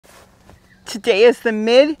Today is the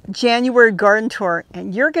mid-January garden tour,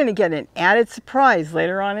 and you're going to get an added surprise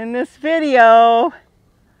later on in this video.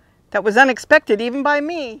 That was unexpected even by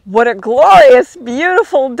me. What a glorious,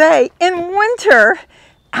 beautiful day in winter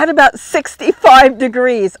at about 65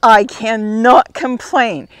 degrees. I cannot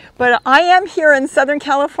complain. But I am here in Southern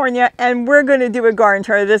California and we're going to do a garden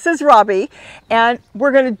tour. This is Robbie, and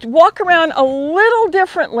we're going to walk around a little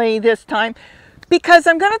differently this time because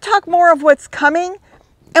I'm going to talk more of what's coming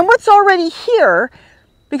and what's already here,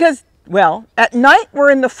 because, well, at night we're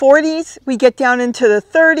in the 40s, we get down into the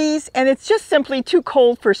 30s, and it's just simply too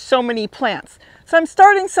cold for so many plants. So I'm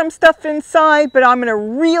starting some stuff inside, but I'm going to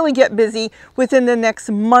really get busy within the next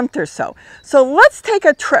month or so. So let's take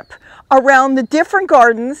a trip around the different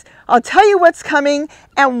gardens. I'll tell you what's coming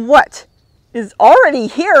and what is already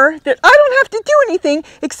here that I don't have to do anything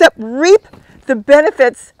except reap the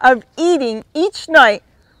benefits of eating each night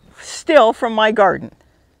still from my garden.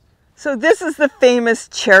 So this is the famous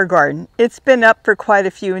chair garden. It's been up for quite a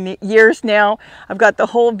few years now. I've got the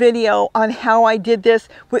whole video on how I did this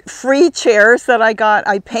with free chairs that I got.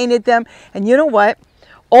 I painted them, and you know what?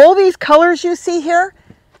 All these colors you see here,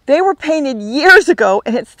 they were painted years ago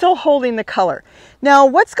and it's still holding the color. Now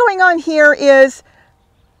what's going on here is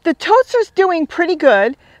the totes are doing pretty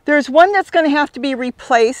good. There's one that's going to have to be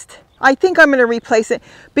replaced. I think I'm going to replace it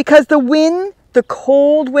because the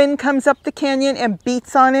cold wind comes up the canyon and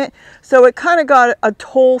beats on it, so it kind of got a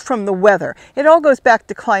toll from the weather. It all goes back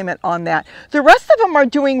to climate on that. The rest of them are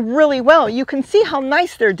doing really well. You can see how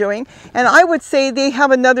nice they're doing, and I would say they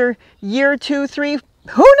have another year, 2, 3,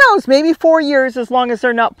 who knows, maybe 4 years, as long as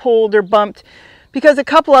they're not pulled or bumped. Because a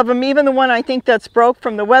couple of them, even the one I think that's broke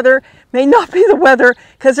from the weather, may not be the weather,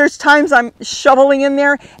 because there's times I'm shoveling in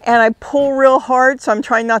there and I pull real hard, so I'm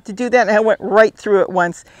trying not to do that, and I went right through it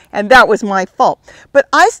once, and that was my fault. But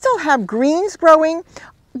I still have greens growing.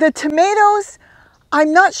 The tomatoes,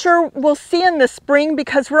 I'm not sure we'll see in the spring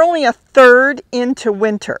because we're only a third into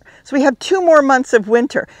winter. So we have 2 more months of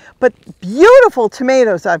winter, but beautiful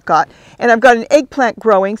tomatoes I've got, and I've got an eggplant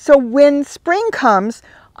growing. So when spring comes,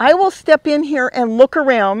 I will step in here and look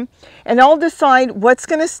around, and I'll decide what's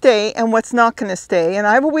going to stay and what's not going to stay. And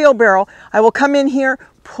I have a wheelbarrow. I will come in here,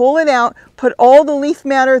 pull it out, put all the leaf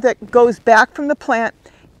matter that goes back from the plant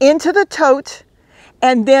into the tote,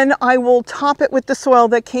 and then I will top it with the soil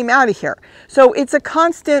that came out of here. So it's a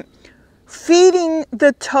constant feeding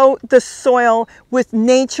the tote, the soil, with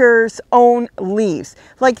nature's own leaves.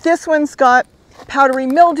 Like this one's got powdery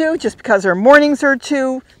mildew just because our mornings are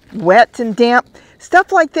too wet and damp.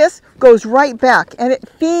 Stuff like this goes right back and it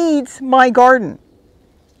feeds my garden,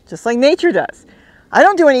 just like nature does. I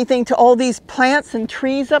don't do anything to all these plants and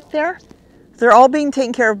trees up there. They're all being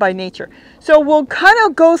taken care of by nature. So we'll kind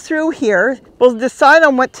of go through here. We'll decide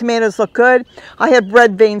on what tomatoes look good. I have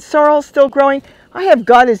red vein sorrel still growing. I have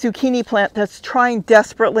got a zucchini plant that's trying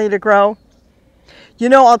desperately to grow. You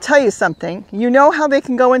know, I'll tell you something. You know how they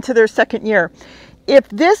can go into their second year. If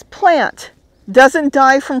this plant doesn't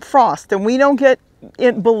die from frost and we don't get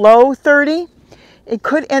it below 30, it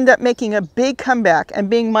could end up making a big comeback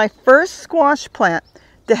and being my first squash plant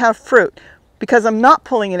to have fruit. Because I'm not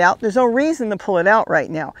pulling it out, there's no reason to pull it out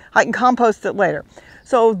right now. I can compost it later.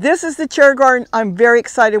 So this is the chair garden. I'm very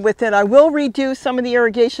excited with it. I will redo some of the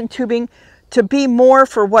irrigation tubing to be more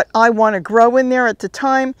for what I want to grow in there at the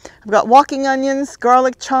time. I've got walking onions,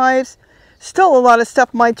 garlic chives, still a lot of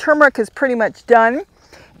stuff. My turmeric is pretty much done.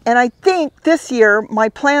 And I think this year my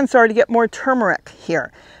plans are to get more turmeric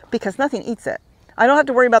here because nothing eats it. I don't have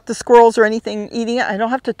to worry about the squirrels or anything eating it. I don't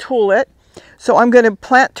have to tool it. So I'm going to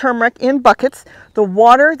plant turmeric in buckets. The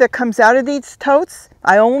water that comes out of these totes,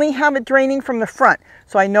 I only have it draining from the front.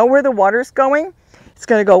 So I know where the water's going. It's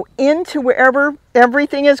going to go into wherever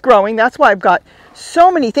everything is growing. That's why I've got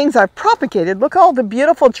so many things I've propagated. Look at all the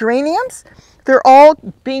beautiful geraniums. They're all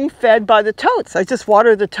being fed by the totes. I just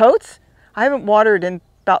water the totes. I haven't watered in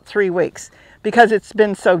about 3 weeks because it's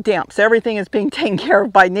been so damp. So everything is being taken care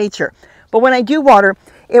of by nature. But when I do water,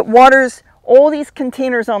 it waters all these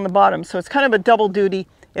containers on the bottom. So it's kind of a double duty.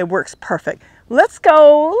 It works perfect. Let's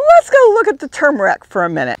go look at the turmeric for a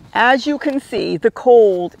minute. As you can see, the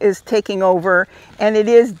cold is taking over and it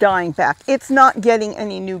is dying back. It's not getting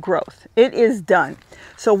any new growth. It is done.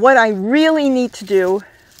 So what I really need to do,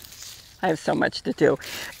 I have so much to do,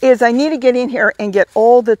 is I need to get in here and get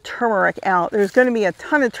all the turmeric out. There's going to be a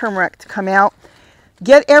ton of turmeric to come out.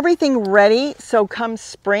 Get everything ready so come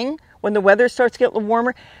spring, when the weather starts to get a little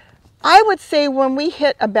warmer, I would say when we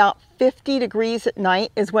hit about 50 degrees at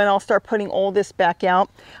night is when I'll start putting all this back out.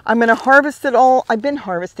 I'm going to harvest it all. I've been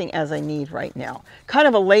harvesting as I need right now. Kind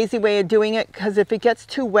of a lazy way of doing it, because if it gets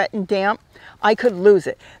too wet and damp, I could lose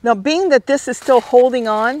it. Now, being that this is still holding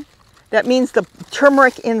on, that means the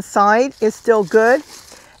turmeric inside is still good.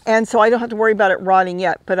 And so I don't have to worry about it rotting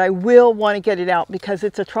yet, but I will want to get it out because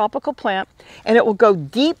it's a tropical plant and it will go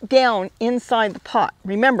deep down inside the pot.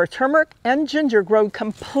 Remember, turmeric and ginger grow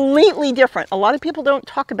completely different. A lot of people don't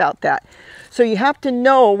talk about that. So you have to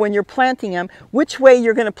know when you're planting them, which way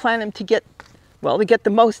you're going to plant them to get, well, to get the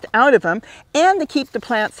most out of them and to keep the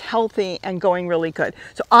plants healthy and going really good.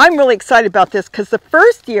 So I'm really excited about this because the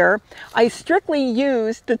first year I strictly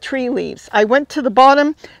used the tree leaves. I went to the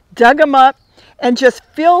bottom, dug them up, and just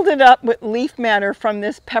filled it up with leaf matter from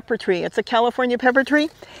this pepper tree. It's a California pepper tree.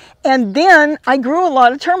 And then I grew a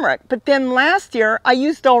lot of turmeric. But then last year, I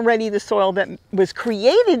used already the soil that was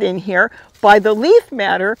created in here by the leaf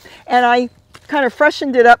matter. And I kind of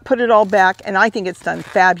freshened it up, put it all back, and I think it's done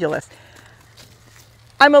fabulous.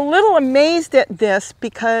 I'm a little amazed at this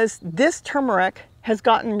because this turmeric has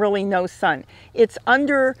gotten really no sun. It's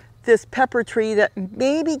under this pepper tree that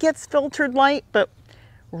maybe gets filtered light, but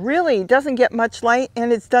really doesn't get much light,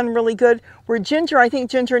 and it's done really good. Where ginger, I think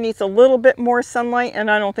ginger needs a little bit more sunlight, and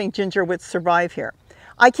I don't think ginger would survive here.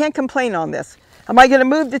 I can't complain on this. Am I going to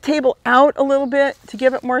move the table out a little bit to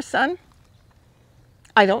give it more sun?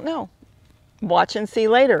 I don't know. Watch and see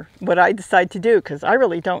later what I decide to do, because I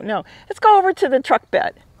really don't know. Let's go over to the truck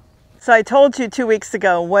bed. So I told you 2 weeks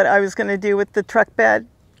ago what I was going to do with the truck bed.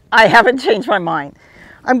 I haven't changed my mind.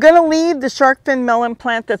 I'm going to leave the shark fin melon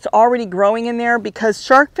plant that's already growing in there because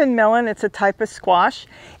shark fin melon, it's a type of squash.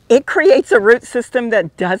 It creates a root system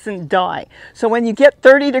that doesn't die. So when you get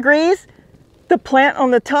 30 degrees, the plant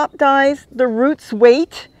on the top dies, the roots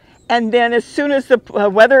wait, and then as soon as the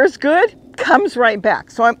weather is good, comes right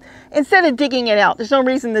back. So instead of digging it out, there's no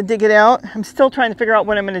reason to dig it out. I'm still trying to figure out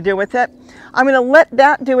what I'm going to do with it. I'm going to let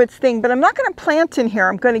that do its thing, but I'm not going to plant in here.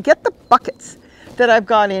 I'm going to get the buckets that I've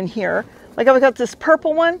got in here. Like I've got this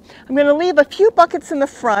purple one. I'm going to leave a few buckets in the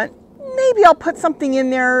front. Maybe I'll put something in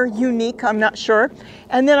there unique, I'm not sure.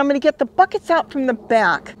 And then I'm going to get the buckets out from the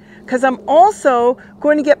back because I'm also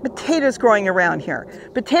going to get potatoes growing around here.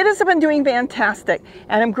 Potatoes have been doing fantastic,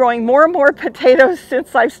 and I'm growing more and more potatoes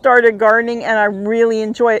since I've started gardening, and I really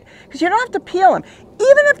enjoy it because you don't have to peel them.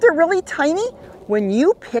 Even if they're really tiny, when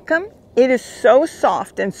you pick them, it is so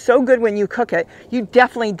soft and so good when you cook it. You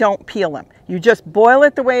definitely don't peel them. You just boil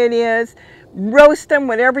it the way it is, roast them,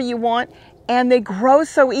 whatever you want, and they grow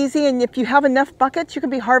so easy. And if you have enough buckets, you can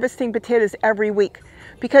be harvesting potatoes every week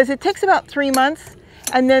because it takes about 3 months,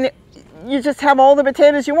 and then you just have all the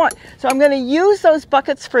potatoes you want. So I'm going to use those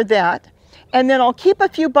buckets for that, and then I'll keep a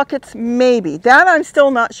few buckets maybe. That I'm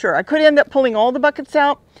still not sure. I could end up pulling all the buckets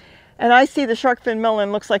out, and I see the shark fin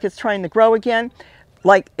melon looks like it's trying to grow again.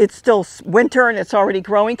 Like it's still winter and it's already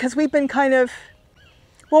growing because we've been kind of,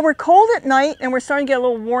 well, we're cold at night and we're starting to get a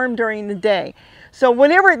little warm during the day. So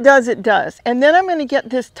whatever it does, it does. And then I'm going to get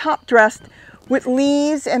this top dressed with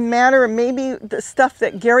leaves and matter and maybe the stuff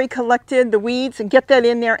that Gary collected, the weeds, and get that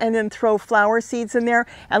in there and then throw flower seeds in there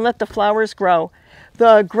and let the flowers grow.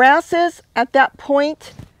 The grasses, at that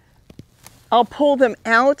point, I'll pull them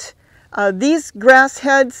out. These grass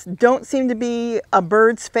heads don't seem to be a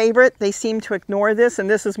bird's favorite. They seem to ignore this, and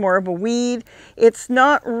this is more of a weed. It's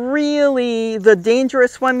not really the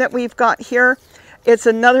dangerous one that we've got here. It's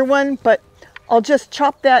another one, but I'll just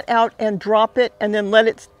chop that out and drop it and then let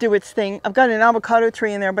it do its thing. I've got an avocado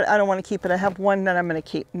tree in there, but I don't want to keep it. I have one that I'm going to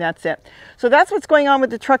keep, and that's it. So that's what's going on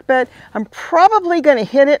with the truck bed. I'm probably going to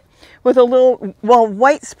hit it with a little, well,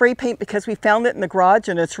 white spray paint because we found it in the garage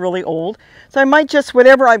and it's really old. So I might just,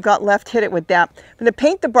 whatever I've got left, hit it with that. I'm going to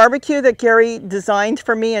paint the barbecue that Gary designed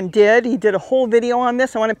for me and did. He did a whole video on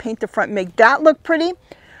this. I want to paint the front, make that look pretty.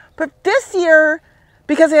 But this year,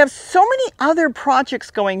 because I have so many other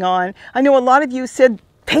projects going on, I know a lot of you said,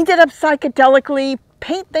 paint it up psychedelically,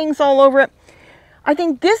 paint things all over it. I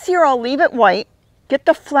think this year I'll leave it white, get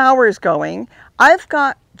the flowers going. I've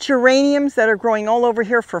got geraniums that are growing all over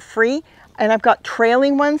here for free, and I've got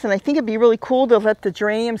trailing ones, and I think it'd be really cool to let the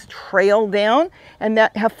geraniums trail down and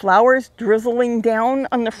that have flowers drizzling down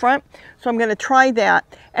on the front. So I'm going to try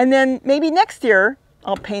that, and then maybe next year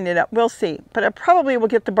I'll paint it up. We'll see, but I probably will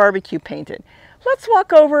get the barbecue painted. Let's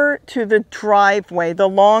walk over to the driveway, the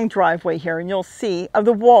long driveway here, and you'll see, of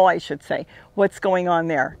the wall I should say, what's going on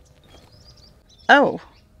there. Oh,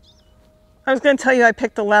 I was going to tell you I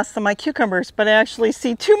picked the last of my cucumbers, but I actually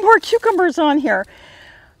see 2 more cucumbers on here.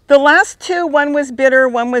 The last two, one was bitter,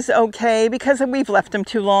 one was okay because we've left them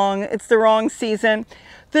too long. It's the wrong season.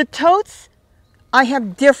 The totes, I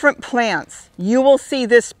have different plants. You will see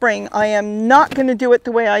this spring. I am not going to do it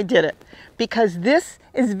the way I did it because this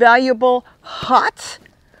is valuable hot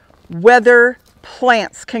weather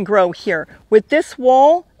plants can grow here. With this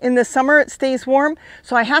wall in the summer, it stays warm.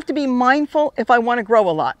 So I have to be mindful if I want to grow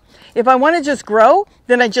a lot. If I want to just grow,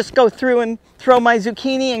 then I just go through and throw my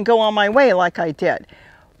zucchini and go on my way like I did.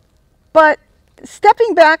 But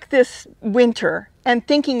stepping back this winter and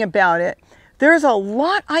thinking about it, there's a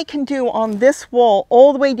lot I can do on this wall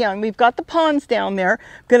all the way down. We've got the ponds down there.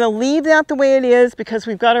 I'm going to leave that the way it is because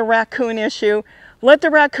we've got a raccoon issue. Let the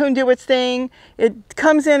raccoon do its thing. It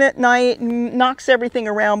comes in at night and knocks everything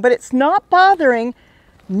around, but it's not bothering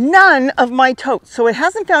none of my totes. So it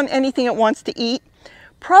hasn't found anything it wants to eat.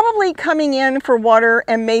 Probably coming in for water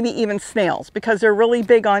and maybe even snails because they're really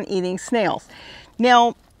big on eating snails.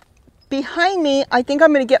 Now, behind me, I think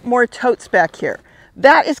I'm going to get more totes back here.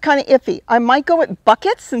 That is kind of iffy. I might go with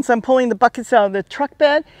buckets since I'm pulling the buckets out of the truck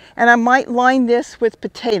bed, and I might line this with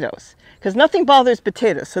potatoes because nothing bothers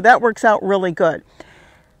potatoes, so that works out really good.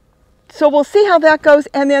 So we'll see how that goes,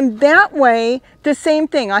 and then that way, the same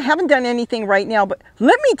thing. I haven't done anything right now, but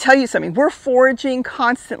let me tell you something. We're foraging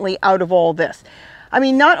constantly out of all this. I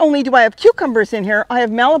mean, not only do I have cucumbers in here, I have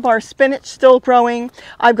Malabar spinach still growing.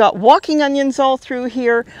 I've got walking onions all through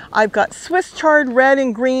here. I've got Swiss chard red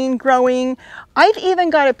and green growing. I've even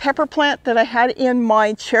got a pepper plant that I had in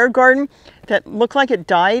my chair garden that looked like it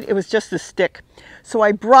died. It was just a stick. So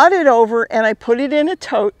I brought it over and I put it in a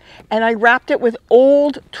tote and I wrapped it with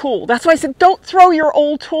old tulle. That's why I said, don't throw your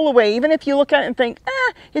old tulle away. Even if you look at it and think,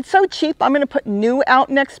 it's so cheap, I'm going to put new out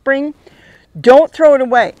next spring. Don't throw it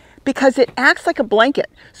away, because it acts like a blanket.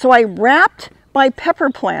 So I wrapped my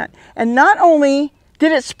pepper plant, and not only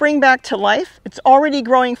did it spring back to life, it's already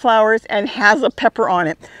growing flowers and has a pepper on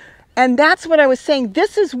it. And that's what I was saying.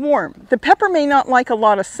 This is warm. The pepper may not like a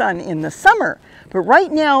lot of sun in the summer, but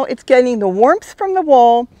right now it's getting the warmth from the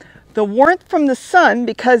wall, the warmth from the sun,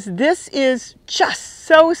 because this is just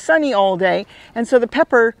so sunny all day. And so the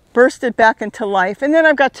pepper bursted back into life. And then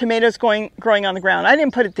I've got tomatoes growing on the ground. I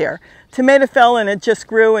didn't put it there. Tomato fell and it just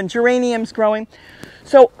grew, and geraniums growing.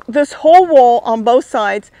 So this whole wall on both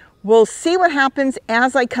sides, we'll see what happens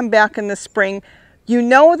as I come back in the spring. You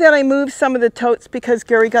know that I moved some of the totes because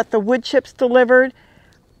Gary got the wood chips delivered.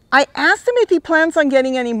 I asked him if he plans on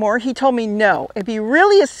getting any more. He told me no. If he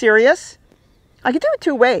really is serious, I could do it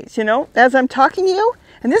two ways, you know, as I'm talking to you.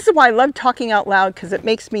 And this is why I love talking out loud, because it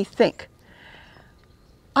makes me think.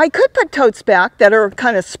 I could put totes back that are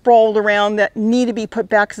kind of sprawled around that need to be put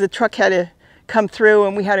back because the truck had to come through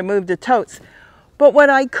and we had to move the totes. But what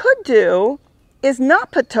I could do is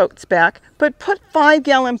not put totes back, but put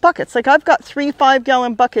 5-gallon buckets. Like I've got 3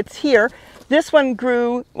 5-gallon buckets here. This one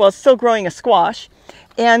grew, well, it's still growing a squash.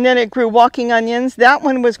 And then it grew walking onions. That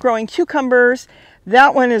one was growing cucumbers.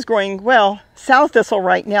 That one is growing, well, sow thistle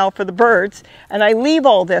right now for the birds. And I leave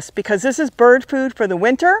all this because this is bird food for the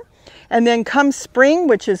winter. And then come spring,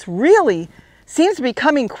 which is really, seems to be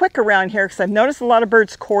coming quick around here because I've noticed a lot of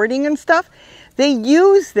birds courting and stuff. They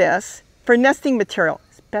use this for nesting material,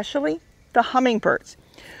 especially the hummingbirds.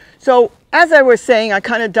 So as I was saying, I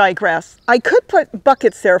kind of digress. I could put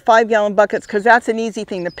buckets there, 5-gallon buckets, because that's an easy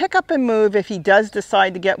thing to pick up and move if he does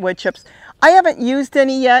decide to get wood chips. I haven't used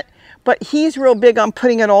any yet, but he's real big on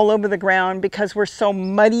putting it all over the ground because we're so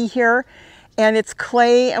muddy here and it's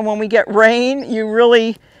clay. And when we get rain,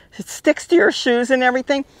 it sticks to your shoes and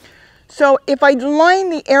everything. So if I line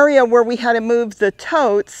the area where we had to move the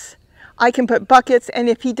totes, I can put buckets. And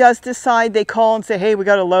if he does decide, they call and say, hey, we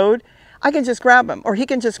got a load, I can just grab them, or he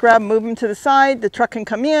can just grab them, move them to the side, the truck can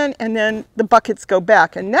come in, and then the buckets go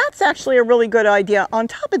back. And that's actually a really good idea. On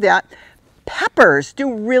top of that, peppers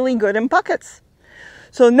do really good in buckets.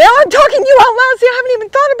 So now I'm talking to you out loud. See, I haven't even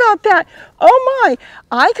thought about that. Oh my,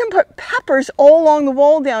 I can put peppers all along the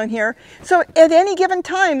wall down here. So at any given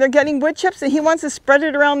time, they're getting wood chips and he wants to spread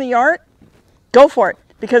it around the yard, go for it.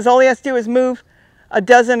 Because all he has to do is move a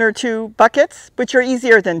dozen or 2 buckets, which are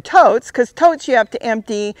easier than totes, because totes you have to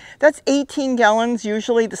empty. That's 18 gallons,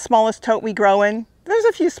 usually the smallest tote we grow in. There's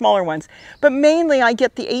a few smaller ones, but mainly I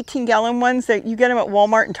get the 18-gallon ones that you get them at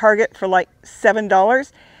Walmart and Target for like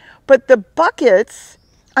 $7. But the buckets,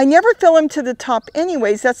 I never fill them to the top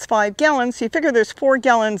anyways. That's 5 gallons. So you figure there's 4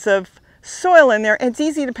 gallons of soil in there. It's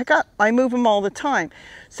easy to pick up. I move them all the time.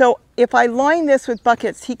 So if I line this with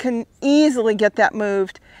buckets, he can easily get that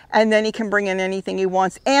moved, and then he can bring in anything he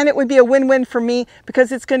wants. And it would be a win-win for me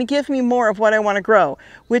because it's going to give me more of what I want to grow,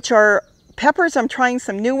 which are peppers. I'm trying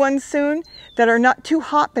some new ones soon. that are not too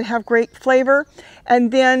hot but have great flavor.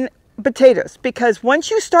 And then potatoes, because once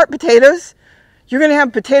you start potatoes, you're going to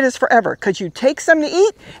have potatoes forever, because you take some to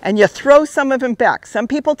eat and you throw some of them back. Some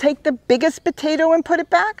people take the biggest potato and put it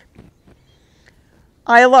back.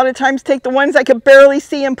 I a lot of times take the ones I could barely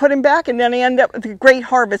see and put them back, and then I end up with a great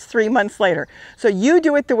harvest 3 months later. So you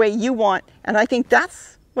do it the way you want, and I think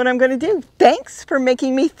that's what I'm going to do. Thanks for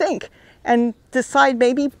making me think and decide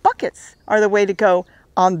maybe buckets are the way to go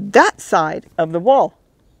on that side of the wall.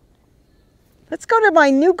 Let's go to my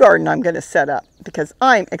new garden I'm going to set up, because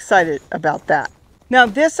I'm excited about that. Now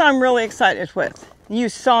this I'm really excited with. You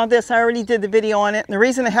saw this, I already did the video on it, and the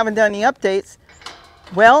reason I haven't done any updates,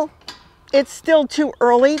 well, it's still too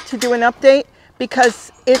early to do an update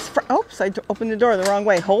because it's for, oops, I opened the door the wrong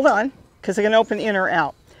way. Hold on, because I can open in or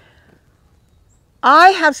out.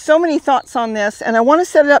 I have so many thoughts on this, and I want to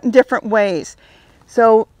set it up in different ways.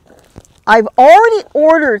 So I've already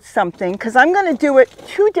ordered something, because I'm going to do it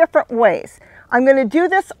 2 different ways. I'm going to do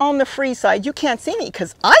this on the free side. You can't see me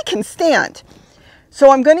because I can stand.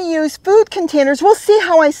 So I'm going to use food containers. We'll see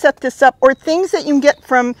how I set this up, or things that you can get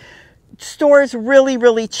from stores really,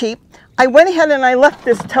 really cheap. I went ahead and I left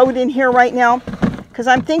this tote in here right now because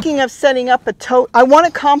I'm thinking of setting up a tote. I want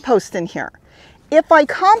to compost in here. If I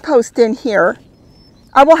compost in here,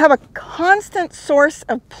 I will have a constant source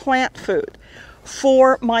of plant food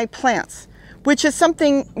for my plants, which is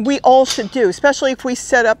something we all should do, especially if we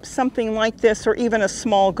set up something like this or even a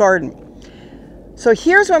small garden. So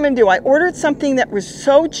here's what I'm going to do. I ordered something that was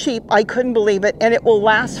so cheap I couldn't believe it, and it will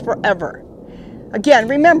last forever. Again,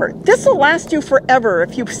 remember, this will last you forever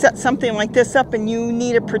if you set something like this up and you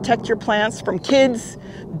need to protect your plants from kids,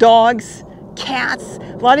 dogs, cats.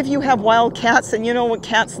 A lot of you have wild cats, and you know what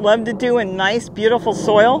cats love to do in nice, beautiful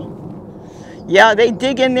soil? Yeah, they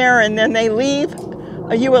dig in there and then they leave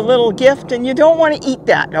you a little gift, and you don't want to eat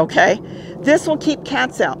that, okay? This will keep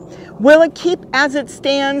cats out. Will it keep, as it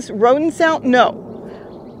stands, rodents out? No.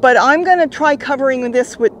 But I'm going to try covering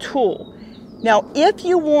this with tulle. Now, if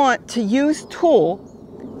you want to use tulle,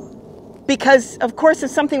 because of course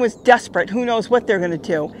if something was desperate, who knows what they're going to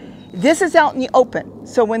do, this is out in the open.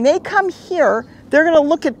 So when they come here, they're going to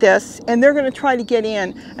look at this and they're going to try to get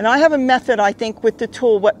in. And I have a method, I think, with the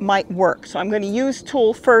tulle what might work. So I'm going to use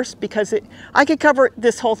tulle first, because I could cover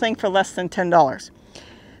this whole thing for less than $10.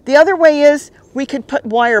 The other way is we could put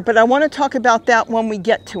wire, but I want to talk about that when we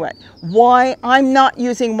get to it. Why I'm not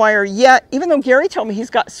using wire yet, even though Gary told me he's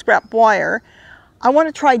got scrap wire. I want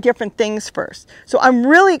to try different things first. So I'm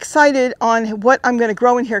really excited on what I'm going to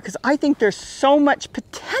grow in here, because I think there's so much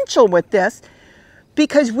potential with this,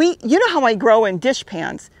 because you know how I grow in dish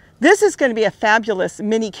pans. This is going to be a fabulous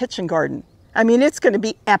mini kitchen garden. I mean, it's going to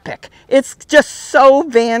be epic. It's just so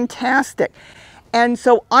fantastic. And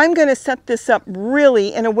so I'm going to set this up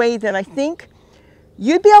really in a way that I think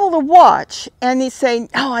you'd be able to watch and you say,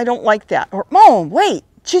 oh, I don't like that. Or, oh, wait,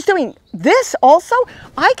 she's doing this also?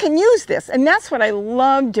 I can use this. And that's what I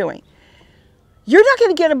love doing. You're not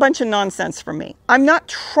going to get a bunch of nonsense from me. I'm not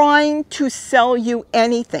trying to sell you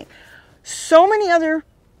anything. So many other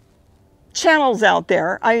channels out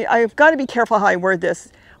there, I've got to be careful how I word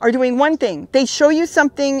this, are doing one thing. They show you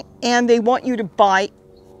something and they want you to buy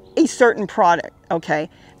a certain product, okay?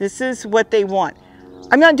 This is what they want.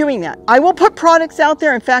 I'm not doing that. I will put products out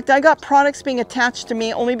there. In fact, I got products being attached to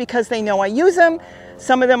me only because they know I use them.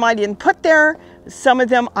 Some of them I didn't put there. Some of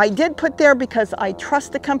them I did put there because I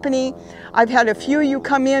trust the company. I've had a few of you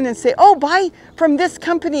come in and say, oh, buy from this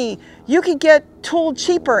company. You could get tulle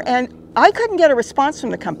cheaper. And I couldn't get a response from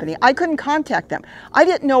the company. I couldn't contact them. I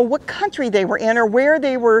didn't know what country they were in or where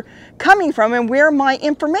they were coming from and where my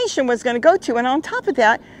information was going to go to. And on top of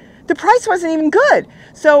that, the price wasn't even good.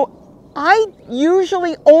 So I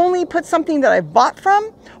usually only put something that I bought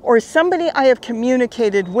from or somebody I have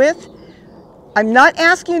communicated with. I'm not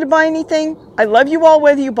asking you to buy anything. I love you all,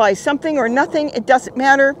 whether you buy something or nothing. It doesn't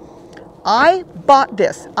matter. I bought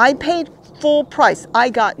this. I paid full price. I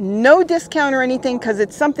got no discount or anything because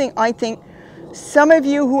it's something I think some of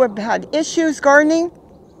you who have had issues gardening,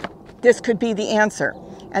 this could be the answer.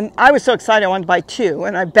 And I was so excited I wanted to buy 2,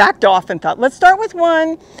 and I backed off and thought, let's start with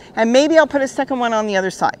 1 and maybe I'll put a second one on the other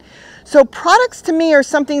side. So products to me are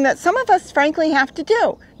something that some of us frankly have to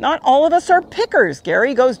do. Not all of us are pickers.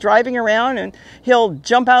 Gary goes driving around and he'll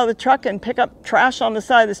jump out of the truck and pick up trash on the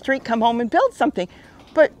side of the street, come home and build something.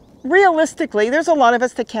 But realistically, there's a lot of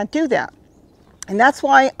us that can't do that. And that's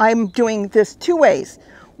why I'm doing this 2 ways.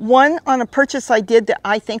 One, on a purchase I did that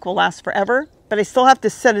I think will last forever, but I still have to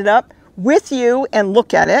set it up with you and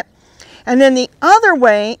look at it. And then the other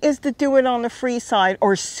way is to do it on the free side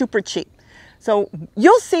or super cheap. So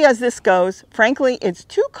you'll see as this goes. Frankly, it's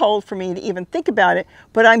too cold for me to even think about it,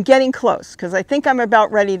 but I'm getting close because I think I'm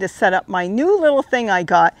about ready to set up my new little thing I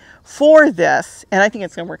got for this, and I think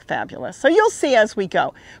it's going to work fabulous. So you'll see as we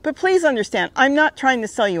go. But please understand, I'm not trying to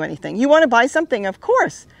sell you anything. You want to buy something? Of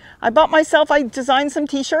course. I designed some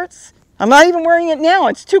t-shirts. I'm not even wearing it now.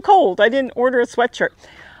 It's too cold. I didn't order a sweatshirt.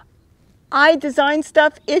 I design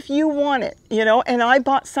stuff if you want it, you know, and I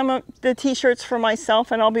bought some of the t-shirts for myself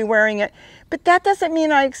and I'll be wearing it. But that doesn't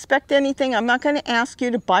mean I expect anything. I'm not going to ask you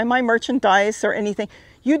to buy my merchandise or anything.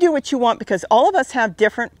 You do what you want because all of us have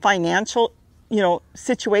different financial, you know,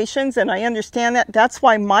 situations, and I understand that. That's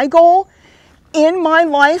why my goal in my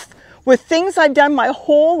life with things I've done my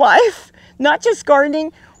whole life, not just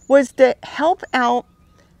gardening, was to help out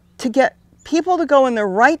to get people to go in the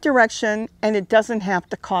right direction, and it doesn't have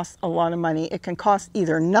to cost a lot of money. It can cost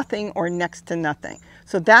either nothing or next to nothing.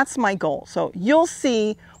 So that's my goal. So you'll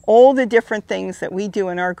see all the different things that we do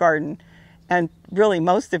in our garden, and really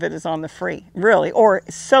most of it is on the free, really, or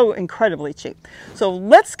so incredibly cheap. So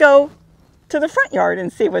let's go to the front yard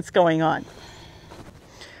and see what's going on.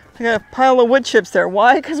 I got a pile of wood chips there.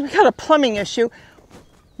 Why? Because we got a plumbing issue,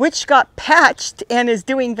 which got patched and is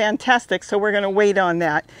doing fantastic, so we're going to wait on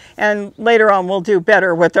that. And later on we'll do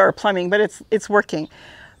better with our plumbing, but it's working.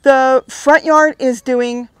 The front yard is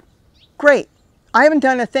doing great. I haven't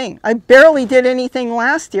done a thing. I barely did anything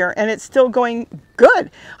last year, and it's still going good.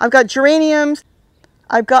 I've got geraniums,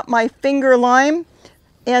 I've got my finger lime,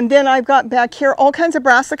 and then I've got back here all kinds of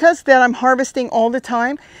brassicas that I'm harvesting all the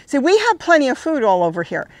time. See, we have plenty of food all over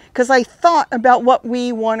here because I thought about what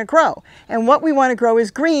we want to grow. And what we want to grow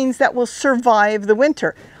is greens that will survive the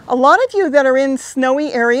winter. A lot of you that are in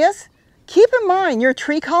snowy areas, keep in mind your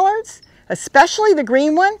tree collards, especially the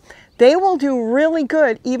green one, they will do really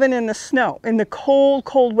good even in the snow, in the cold,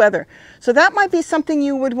 cold weather. So that might be something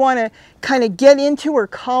you would want to kind of get into, or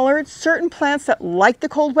collards, certain plants that like the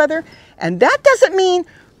cold weather. And that doesn't mean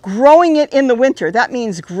growing it in the winter. That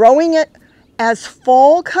means growing it as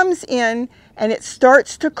fall comes in and it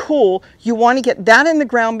starts to cool. You want to get that in the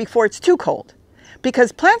ground before it's too cold.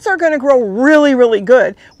 Because plants are going to grow really, really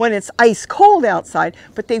good when it's ice cold outside,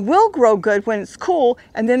 but they will grow good when it's cool,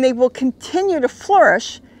 and then they will continue to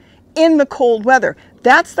flourish in the cold weather.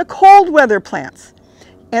 That's the cold weather plants.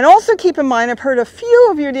 And also keep in mind, I've heard a few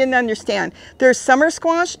of you didn't understand, there's summer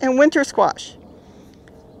squash and winter squash.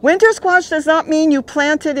 Winter squash does not mean you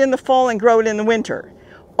plant it in the fall and grow it in the winter.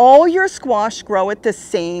 All your squash grow at the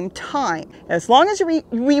same time. As long as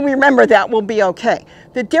we remember that, we'll be okay.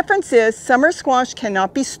 The difference is summer squash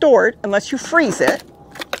cannot be stored unless you freeze it.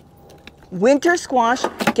 Winter squash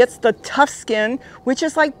gets the tough skin, which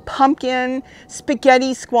is like pumpkin,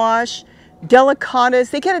 spaghetti squash, delicatas.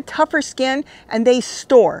 They get a tougher skin and they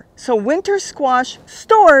store. So winter squash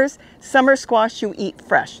stores, summer squash you eat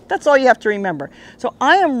fresh. That's all you have to remember. So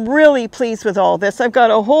I am really pleased with all this. I've got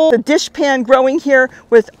a whole dish pan growing here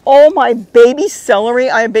with all my baby celery.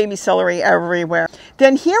 I have baby celery everywhere.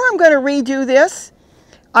 Then here I'm going to redo this.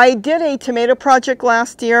 I did a tomato project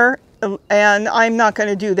last year, and I'm not going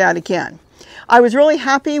to do that again. I was really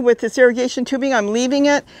happy with this irrigation tubing. I'm leaving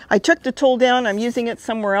it. I took the tool down. I'm using it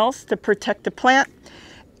somewhere else to protect the plant.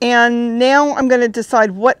 And now I'm going to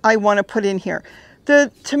decide what I want to put in here. The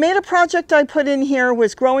tomato project I put in here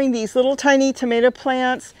was growing these little tiny tomato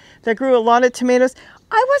plants that grew a lot of tomatoes.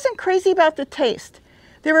 I wasn't crazy about the taste.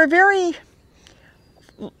 They were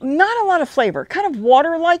not a lot of flavor, kind of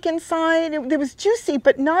water-like inside. It was juicy,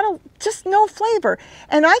 but just no flavor.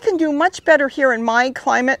 And I can do much better here in my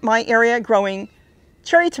climate, my area, growing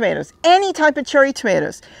cherry tomatoes, any type of cherry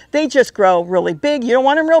tomatoes. They just grow really big. You don't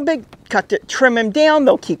want them real big, trim them down.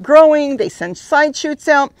 They'll keep growing. They send side shoots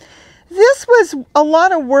out. This was a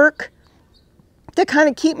lot of work to kind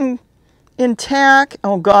of keep them intact.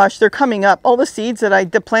 Oh gosh, they're coming up. All the seeds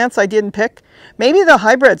the plants I didn't pick. Maybe the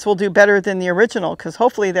hybrids will do better than the original, because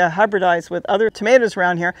hopefully they'll hybridize with other tomatoes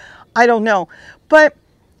around here. I don't know. But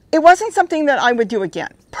it wasn't something that I would do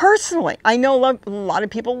again. Personally, I know a lot of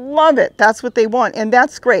people love it. That's what they want, and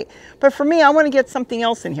that's great. But for me, I want to get something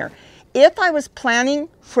else in here. If I was planning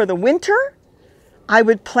for the winter, I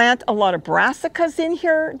would plant a lot of brassicas in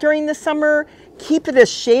here during the summer, keep it as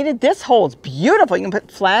shaded. This holds beautiful. You can put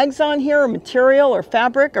flags on here, or material or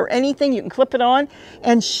fabric or anything. You can clip it on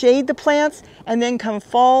and shade the plants. And then come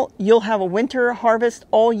fall, you'll have a winter harvest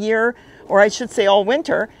all year, or I should say all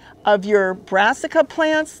winter, of your brassica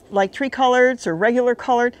plants, like tree collards or regular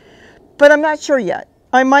colored. But I'm not sure yet.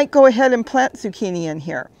 I might go ahead and plant zucchini in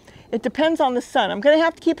here. It depends on the sun. I'm going to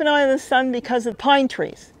have to keep an eye on the sun because of pine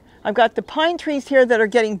trees. I've got the pine trees here that are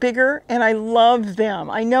getting bigger, and I love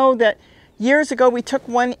them. I know that Years ago, we took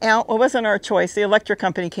one out. Well, it wasn't our choice. The electric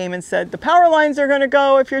company came and said, the power lines are going to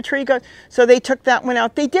go if your tree goes. So they took that one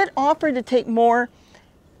out. They did offer to take more.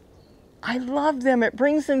 I love them. It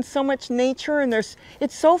brings in so much nature, and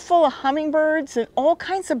it's so full of hummingbirds and all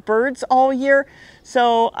kinds of birds all year.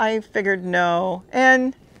 So I figured no.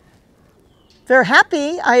 And they're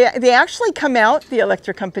happy. They actually come out, the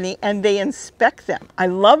electric company, and they inspect them. I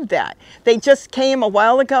love that. They just came a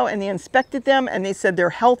while ago and they inspected them and they said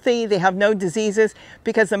they're healthy, they have no diseases,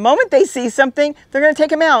 because the moment they see something, they're going to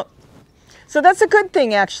take them out. So that's a good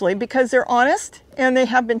thing, actually, because they're honest and they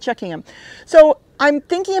have been checking them. So I'm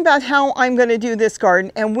thinking about how I'm going to do this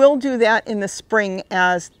garden, and we'll do that in the spring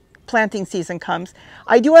as planting season comes.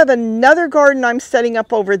 I do have another garden I'm setting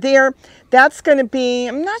up over there. That's going to be,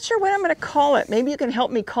 I'm not sure what I'm going to call it. Maybe you can help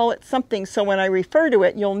me call it something so when I refer to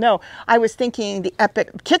it, you'll know. I was thinking the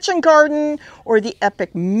epic kitchen garden or the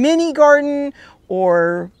epic mini garden,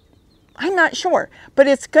 or I'm not sure. But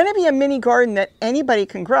it's going to be a mini garden that anybody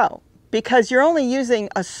can grow, because you're only using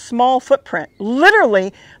a small footprint,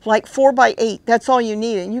 literally like 4 by 8. That's all you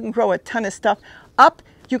need, and you can grow a ton of stuff up.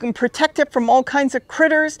 You can protect it from all kinds of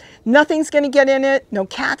critters. Nothing's going to get in it. No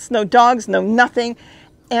cats, no dogs, no nothing.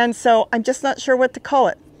 And so I'm just not sure what to call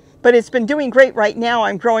it. But it's been doing great right now.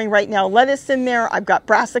 I'm growing right now lettuce in there. I've got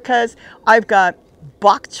brassicas. I've got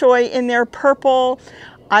bok choy in there, purple.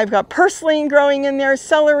 I've got purslane growing in there,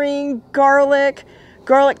 celery, garlic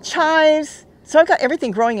chives. So I've got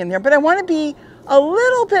everything growing in there. But I want to be a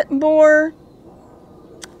little bit more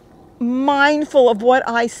mindful of what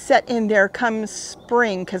I set in there come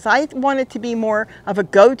spring, because I want it to be more of a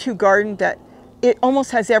go-to garden that it almost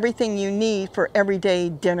has everything you need for everyday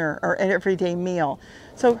dinner or an everyday meal.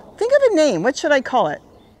 So think of a name. What should I call it?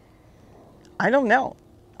 I don't know.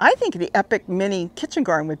 I think the epic mini kitchen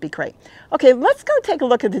garden would be great. Okay, let's go take a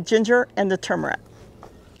look at the ginger and the turmeric.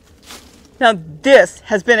 Now this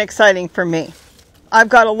has been exciting for me. I've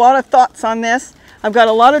got a lot of thoughts on this. I've got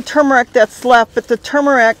a lot of turmeric that's left, but the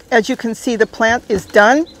turmeric, as you can see, the plant is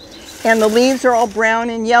done and the leaves are all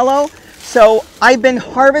brown and yellow. So I've been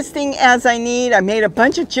harvesting as I need. I made a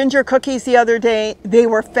bunch of ginger cookies the other day. They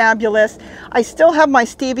were fabulous. I still have my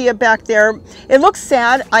stevia back there. It looks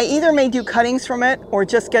sad. I either may do cuttings from it or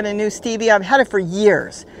just get a new stevia. I've had it for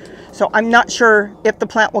years, so I'm not sure if the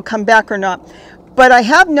plant will come back or not. But I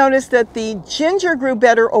have noticed that the ginger grew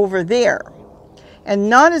better over there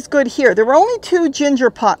and not as good here. There were only 2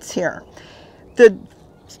 ginger pots here. The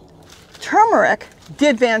turmeric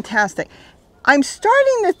did fantastic. I'm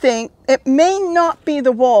starting to think it may not be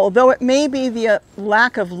the wall, though it may be the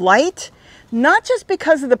lack of light, not just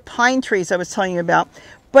because of the pine trees I was telling you about,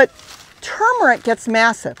 but turmeric gets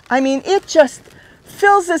massive. I mean, it just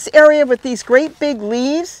fills this area with these great big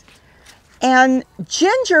leaves, and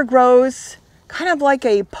ginger grows kind of like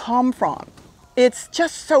a palm frond. It's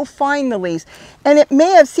just so fine, the leaves. And it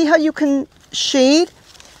may have, see how you can shade?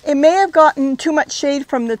 It may have gotten too much shade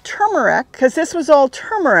from the turmeric, because this was all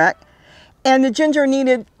turmeric, and the ginger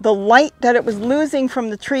needed the light that it was losing from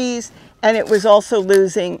the trees, and it was also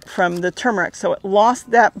losing from the turmeric. So it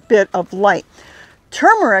lost that bit of light.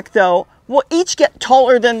 Turmeric, though, will each get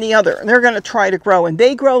taller than the other. And they're going to try to grow, and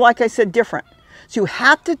they grow, like I said, different. So you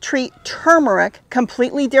have to treat turmeric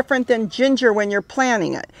completely different than ginger when you're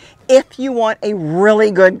planting it, if you want a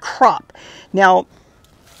really good crop. Now,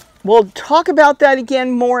 we'll talk about that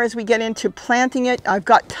again more as we get into planting it. I've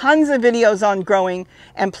got tons of videos on growing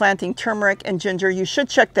and planting turmeric and ginger. You should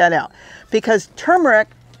check that out, because turmeric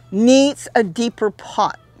needs a deeper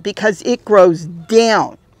pot because it grows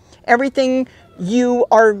down. Everything you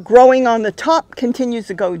are growing on the top continues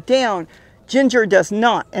to go down. Ginger does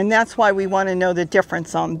not, and that's why we want to know the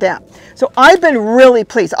difference on that. So I've been really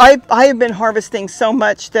pleased. I have been harvesting so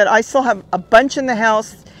much that I still have a bunch in the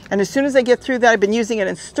house, and as soon as I get through that, I've been using it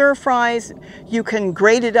in stir fries. You can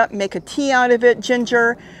grate it up, make a tea out of it,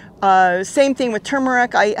 ginger. Same thing with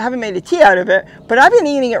turmeric. I haven't made a tea out of it, but I've been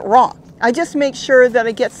eating it raw. I just make sure that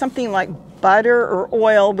I get something like butter or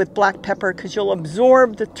oil with black pepper, because you'll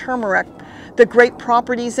absorb the turmeric, the great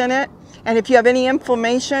properties in it. And if you have any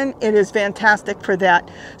inflammation, it is fantastic for that.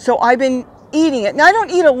 So I've been eating it. Now, I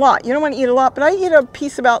don't eat a lot. You don't want to eat a lot, but I eat a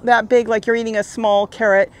piece about that big, like you're eating a small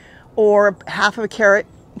carrot or half of a carrot.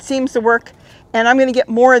 It seems to work. And I'm going to get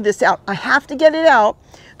more of this out. I have to get it out,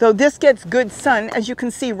 though this gets good sun, as you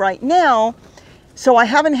can see right now. So I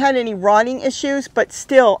haven't had any rotting issues, but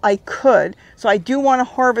still I could. So I do want to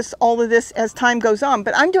harvest all of this as time goes on,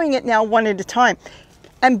 but I'm doing it now one at a time.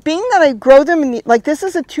 And being that I grow them in like this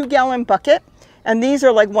is a 2-gallon bucket, and these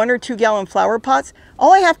are like 1 or 2 gallon flower pots.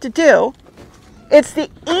 All I have to do, it's the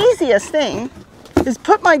easiest thing, is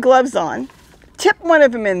put my gloves on, tip one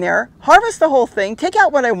of them in there, harvest the whole thing, take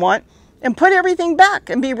out what I want, and put everything back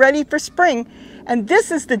and be ready for spring. And this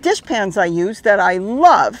is the dish pans I use that I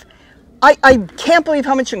love. I can't believe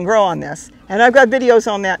how much you can grow on this. And I've got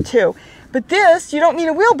videos on that too. But this, you don't need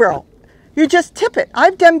a wheelbarrow. You just tip it.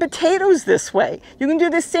 I've done potatoes this way. You can do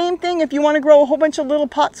the same thing if you want to grow a whole bunch of little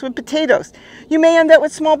pots with potatoes. You may end up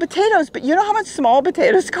with small potatoes, but you know how much small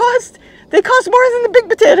potatoes cost? They cost more than the big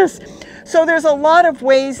potatoes. So there's a lot of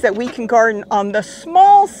ways that we can garden on the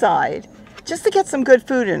small side just to get some good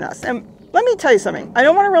food in us. And let me tell you something. I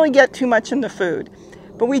don't want to really get too much into food,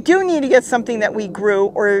 but we do need to get something that we grew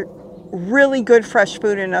or really good fresh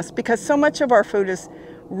food in us, because so much of our food is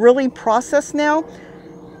really processed now.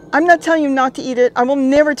 I'm not telling you not to eat it. I will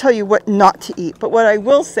never tell you what not to eat. But what I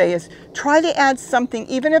will say is try to add something,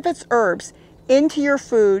 even if it's herbs, into your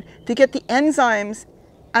food to get the enzymes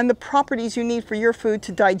and the properties you need for your food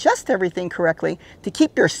to digest everything correctly, to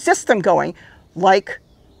keep your system going like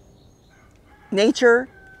nature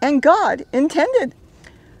and God intended.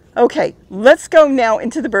 Okay, let's go now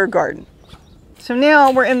into the bird garden. So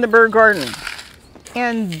now we're in the bird garden.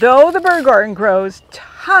 And though the bird garden grows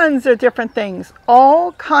tons of different things,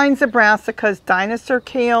 all kinds of brassicas, dinosaur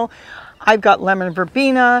kale, I've got lemon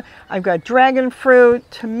verbena, I've got dragon fruit,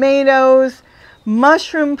 tomatoes,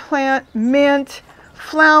 mushroom plant, mint,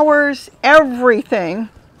 flowers, everything.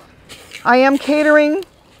 I am catering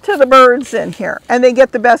to the birds in here, and they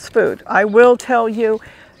get the best food. I will tell you,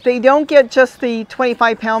 they don't get just the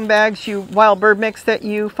 25-pound bags, you wild bird mix that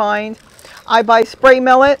you find. I buy spray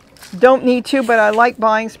millet. Don't need to, but I like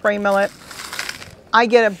buying spray millet. I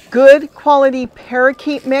get a good quality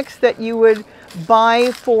parakeet mix that you would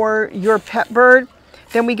buy for your pet bird.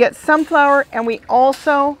 Then we get sunflower, and we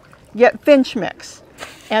also get finch mix.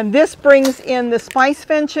 And this brings in the spice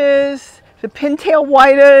finches, the pintail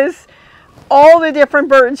whitas, all the different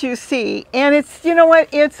birds you see. And it's, you know what,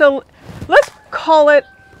 it's a, let's call it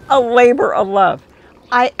a labor of love.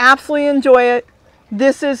 I absolutely enjoy it.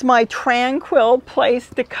 This is my tranquil place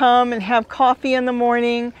to come and have coffee in the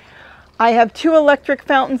morning. I have 2 electric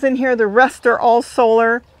fountains in here. The rest are all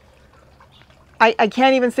solar. I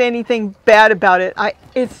can't even say anything bad about it.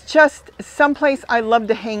 It's just someplace I love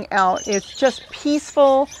to hang out. It's just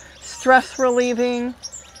peaceful, stress relieving,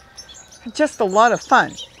 just a lot of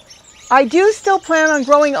fun. I do still plan on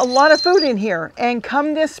growing a lot of food in here, and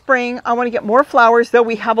come this spring I want to get more flowers, though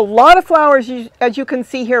we have a lot of flowers. As you can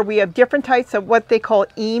see here, we have different types of what they call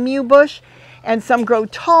emu bush, and some grow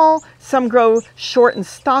tall, some grow short and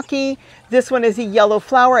stocky. This one is a yellow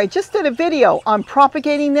flower. I just did a video on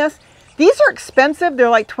propagating this. These are expensive. They're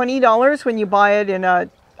like $20 when you buy it in a,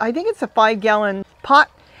 I think it's a 5-gallon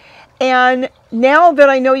pot. And now that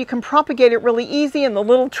I know you can propagate it really easy and the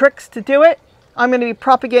little tricks to do it, I'm going to be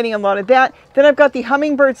propagating a lot of that. Then I've got the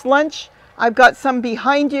hummingbird's lunch. I've got some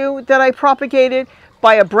behind you that I propagated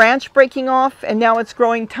by a branch breaking off, and now it's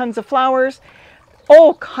growing tons of flowers.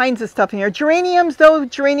 All kinds of stuff in here. Geraniums, though,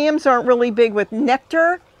 geraniums aren't really big with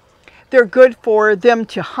nectar. They're good for them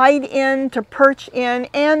to hide in, to perch in,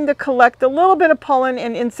 and to collect a little bit of pollen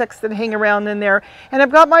and insects that hang around in there. And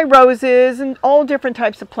I've got my roses and all different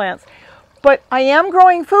types of plants. But I am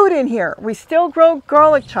growing food in here. We still grow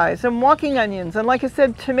garlic chives and walking onions, and like I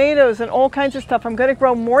said, tomatoes and all kinds of stuff. I'm going to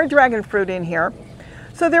grow more dragon fruit in here.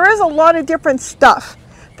 So there is a lot of different stuff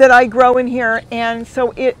that I grow in here, and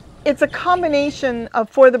so it's a combination of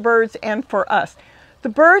for the birds and for us. The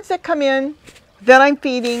birds that come in that I'm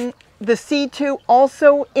feeding the seed to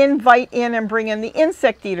also invite in and bring in the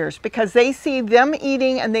insect eaters, because they see them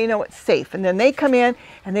eating and they know it's safe. And then they come in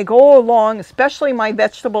and they go along, especially my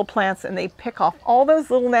vegetable plants, and they pick off all those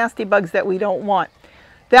little nasty bugs that we don't want.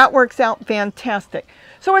 That works out fantastic.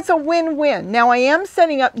 So it's a win-win. Now I am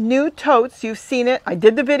setting up new totes. You've seen it. I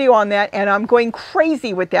did the video on that, and I'm going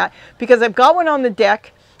crazy with that because I've got one on the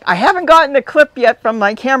deck. I haven't gotten a clip yet from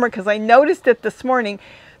my camera because I noticed it this morning,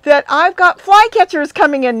 that I've got flycatchers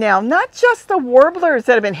coming in now, not just the warblers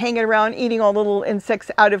that have been hanging around eating all the little insects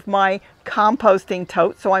out of my composting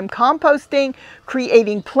tote. So I'm composting,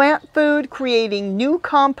 creating plant food, creating new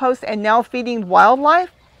compost, and now feeding wildlife.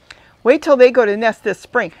 Wait till they go to nest this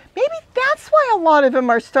spring. Maybe that's why a lot of them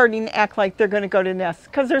are starting to act like they're going to go to nest,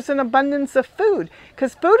 because there's an abundance of food.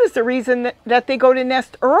 Because food is the reason that they go to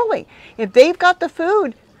nest early. If they've got the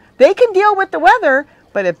food, they can deal with the weather.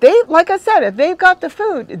 But if they, like I said, if they've got the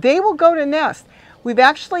food, they will go to nest. We've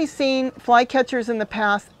actually seen flycatchers in the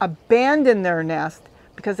past abandon their nest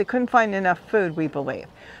because they couldn't find enough food, we believe.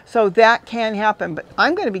 So that can happen, but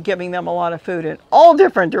I'm going to be giving them a lot of food in all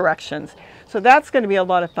different directions. So that's going to be a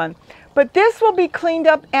lot of fun. But this will be cleaned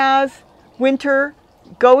up as winter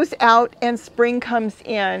goes out and spring comes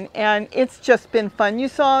in, and it's just been fun. You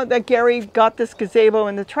saw that Gary got this gazebo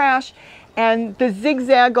in the trash, and the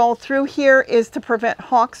zigzag all through here is to prevent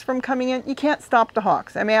hawks from coming in. You can't stop the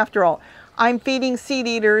hawks. I mean, after all, I'm feeding seed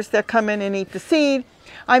eaters that come in and eat the seed.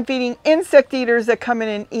 I'm feeding insect eaters that come in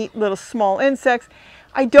and eat little small insects.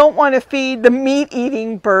 I don't want to feed the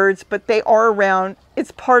meat-eating birds, but they are around.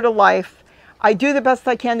 It's part of life. I do the best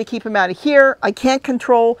I can to keep them out of here. I can't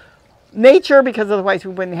control nature because otherwise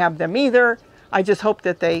we wouldn't have them either. I just hope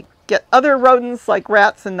that they get other rodents like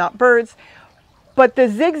rats and not birds. But the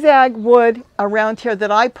zigzag wood around here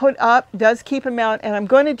that I put up does keep them out, and I'm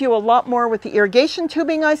going to do a lot more with the irrigation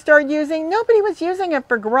tubing I started using. Nobody was using it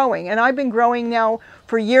for growing, and I've been growing now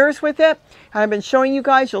for years with it. And I've been showing you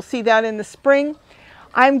guys. You'll see that in the spring.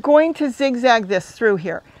 I'm going to zigzag this through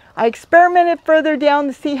here. I experimented further down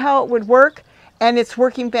to see how it would work, and it's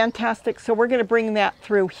working fantastic. So we're going to bring that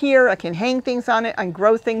through here. I can hang things on it and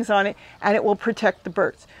grow things on it, and it will protect the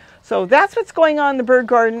birds. So that's what's going on in the bird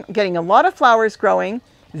garden. I'm getting a lot of flowers growing,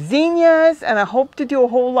 zinnias, and I hope to do a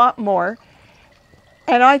whole lot more.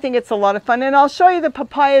 And I think it's a lot of fun. And I'll show you the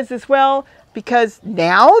papayas as well, because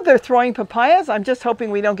now they're throwing papayas. I'm just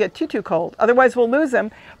hoping we don't get too cold. Otherwise we'll lose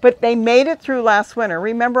them. But they made it through last winter.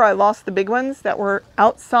 Remember, I lost the big ones that were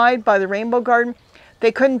outside by the rainbow garden.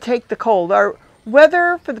 They couldn't take the cold. Our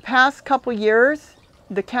weather for the past couple years,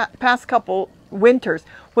 the past couple winters,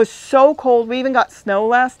 was so cold. We even got snow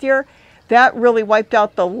last year. That really wiped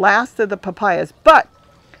out the last of the papayas. But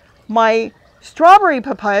my strawberry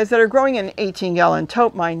papayas that are growing in an 18-gallon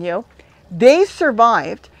tote, mind you, they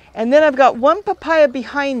survived. And then I've got one papaya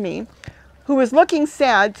behind me who is looking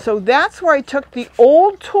sad. So that's where I took the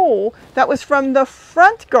old tool that was from the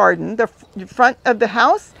front garden, the front of the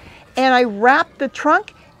house, and I wrapped the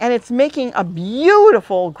trunk, and it's making a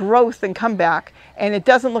beautiful growth and comeback. And it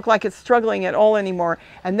doesn't look like it's struggling at all anymore.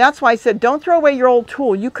 And that's why I said, don't throw away your old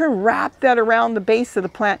tool. You can wrap that around the base of the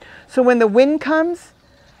plant. So when the wind comes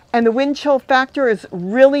and the wind chill factor is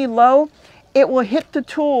really low, it will hit the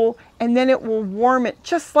tool and then it will warm it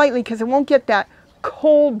just slightly because it won't get that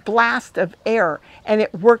cold blast of air, and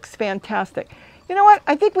it works fantastic. You know what?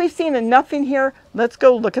 I think we've seen enough in here. Let's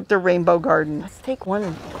go look at the rainbow garden. Let's take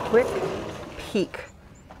one quick peek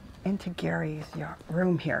into Gary's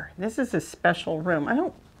room here. This is a special room. I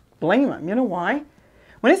don't blame him. You know why?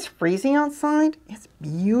 When it's freezing outside, it's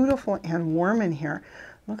beautiful and warm in here.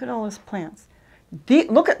 Look at all those plants.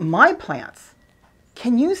 Look at my plants.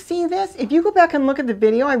 Can you see this? If you go back and look at the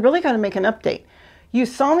video, I really got to make an update. You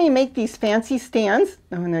saw me make these fancy stands.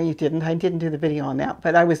 Oh, no, you didn't. I didn't do the video on that,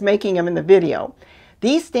 but I was making them in the video.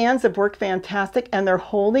 These stands have worked fantastic, and they're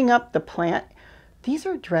holding up the plant. These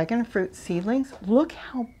are dragon fruit seedlings. Look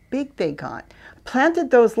how big they got.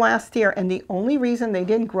 Planted those last year, and the only reason they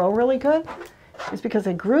didn't grow really good is because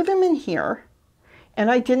I grew them in here, and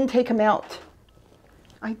I didn't take them out.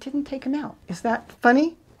 I didn't take them out. Is that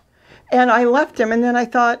funny? And I left him, and then I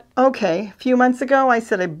thought, okay, a few months ago, I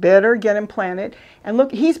said I better get him planted. And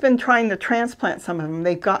look, he's been trying to transplant some of them.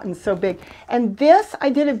 They've gotten so big. And this, I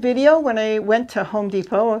did a video when I went to Home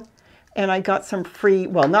Depot, and I got some free,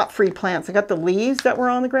 well, not free plants. I got the leaves that were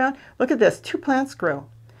on the ground. Look at this, 2 plants grew.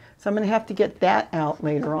 So I'm going to have to get that out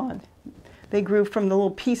later on. They grew from the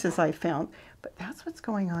little pieces I found. But that's what's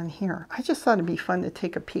going on here. I just thought it'd be fun to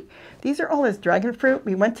take a peek. These are all his dragon fruit.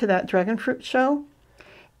 We went to that dragon fruit show,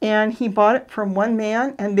 and he bought it from one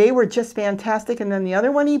man, and they were just fantastic. And then the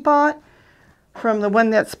other one he bought from the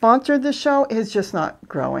one that sponsored the show is just not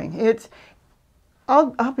growing.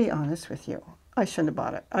 I'll be honest with you. I shouldn't have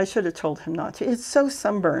bought it. I should have told him not to. It's so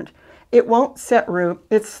sunburned. It won't set root.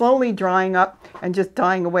 It's slowly drying up and just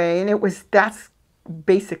dying away. And that's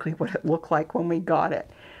basically what it looked like when we got it.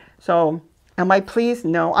 So am I pleased?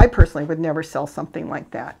 No, I personally would never sell something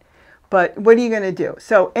like that. But what are you going to do?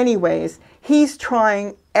 So anyways, he's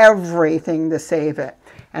trying everything to save it.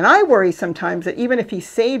 And I worry sometimes that even if he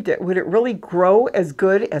saved it, would it really grow as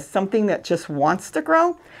good as something that just wants to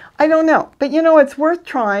grow? I don't know. But you know, it's worth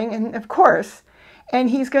trying, and of course. And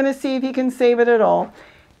he's going to see if he can save it at all.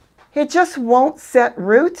 It just won't set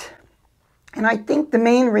root. And I think the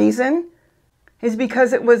main reason is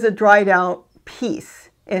because it was a dried out piece.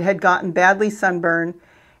 It had gotten badly sunburned.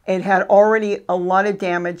 It had already a lot of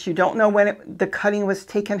damage. You don't know when the cutting was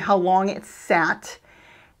taken, how long it sat.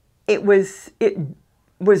 It was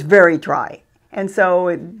very dry. And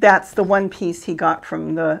so that's the one piece he got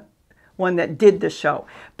from the one that did the show.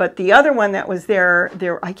 But the other one that was there,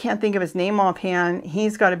 I can't think of his name offhand.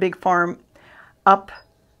 He's got a big farm up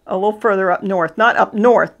a little further up north. Not up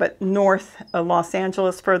north, but north of Los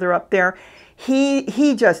Angeles, further up there.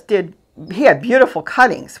 He just did he had beautiful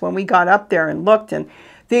cuttings when we got up there and looked, and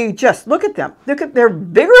they just, look at them. They're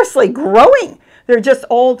vigorously growing. They're just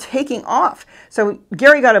all taking off. So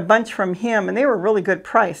Gary got a bunch from him, and they were really good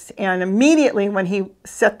priced. And immediately when he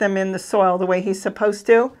set them in the soil the way he's supposed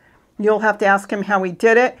to, you'll have to ask him how he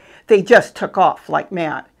did it, they just took off like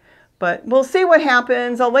mad. But we'll see what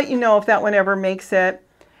happens. I'll let you know if that one ever makes it.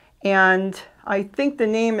 And I think the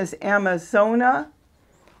name is Amazona,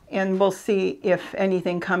 and we'll see if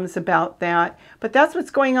anything comes about that. But that's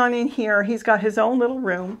what's going on in here. He's got his own little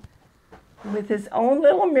room with his own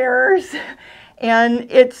little mirrors, and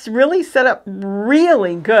it's really set up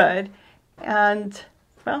really good. And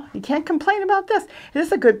well, you can't complain about this. This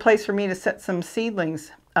is a good place for me to set some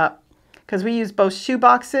seedlings up, because we use both shoe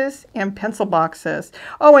boxes and pencil boxes.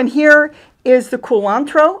 Oh, and here is the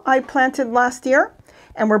culantro I planted last year,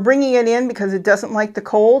 and we're bringing it in because it doesn't like the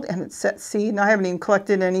cold, and it sets seed, and I haven't even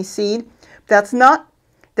collected any seed. That's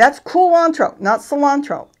culantro, not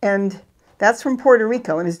cilantro, and that's from Puerto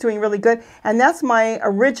Rico, and it's doing really good. And that's my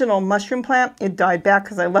original mushroom plant. It died back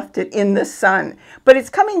because I left it in the sun, but it's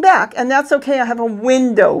coming back, and that's okay. I have a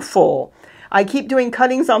window full. I keep doing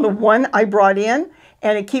cuttings on the one I brought in,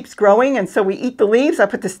 and it keeps growing, and so we eat the leaves. I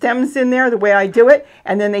put the stems in there the way I do it,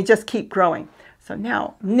 and then they just keep growing. So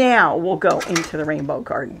now we'll go into the rainbow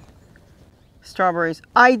garden. Strawberries.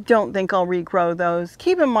 I don't think I'll regrow those.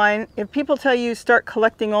 Keep in mind, if people tell you start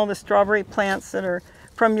collecting all the strawberry plants that are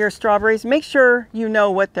from your strawberries, make sure you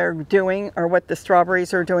know what they're doing or what the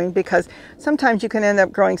strawberries are doing, because sometimes you can end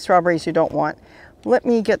up growing strawberries you don't want. Let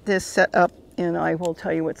me get this set up, and I will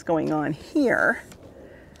tell you what's going on here.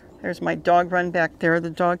 There's my dog run back there, the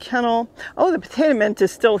dog kennel. Oh, the potato mint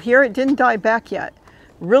is still here. It didn't die back yet.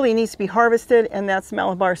 Really needs to be harvested, and that's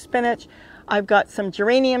Malabar spinach. I've got some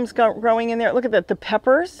geraniums growing in there. Look at that, the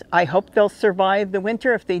peppers. I hope they'll survive the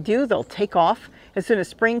winter. If they do, they'll take off as soon as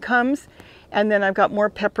spring comes. And then I've got more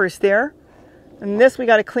peppers there. And this we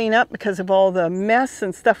got to clean up because of all the mess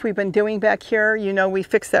and stuff we've been doing back here. You know, we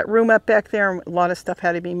fixed that room up back there, and a lot of stuff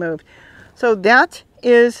had to be moved. So that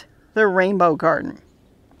is the rainbow garden.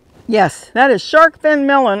 Yes, that is shark fin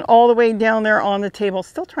melon all the way down there on the table.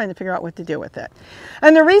 Still trying to figure out what to do with it.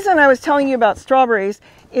 And the reason I was telling you about strawberries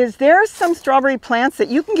is there's some strawberry plants that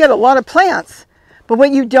you can get a lot of plants, but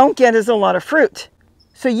what you don't get is a lot of fruit.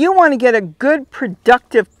 So you want to get a good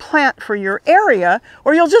productive plant for your area,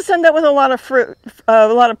 or you'll just end up with a lot of fruit,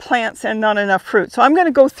 a lot of plants and not enough fruit. So I'm going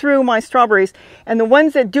to go through my strawberries, and the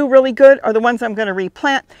ones that do really good are the ones I'm going to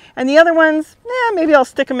replant. And the other ones, maybe I'll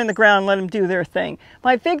stick them in the ground and let them do their thing.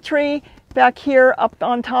 My fig tree back here up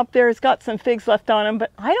on top there has got some figs left on them,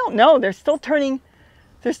 but I don't know. They're still turning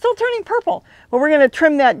purple. But we're going to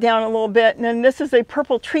trim that down a little bit. And then this is a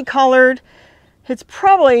purple tree collard. It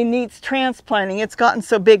probably needs transplanting. It's gotten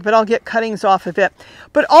so big, but I'll get cuttings off of it.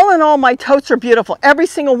 But all in all, my totes are beautiful. Every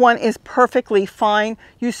single one is perfectly fine.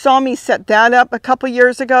 You saw me set that up a couple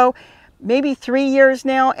years ago, maybe 3 years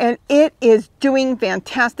now, and it is doing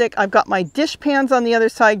fantastic. I've got my dish pans on the other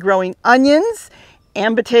side growing onions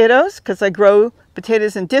and potatoes, because I grow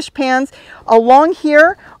potatoes in dish pans. Along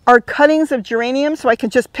here are cuttings of geranium, so I can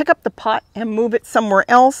just pick up the pot and move it somewhere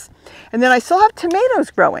else. And then I still have tomatoes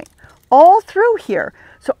growing all through here.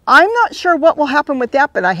 So I'm not sure what will happen with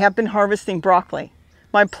that, but I have been harvesting broccoli.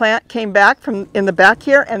 My plant came back from in the back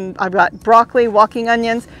here, and I've got broccoli, walking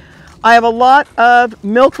onions. I have a lot of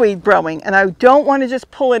milkweed growing, and I don't want to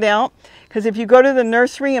just pull it out, because if you go to the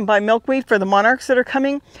nursery and buy milkweed for the monarchs that are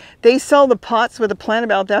coming, they sell the pots with a plant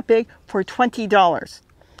about that big for $20.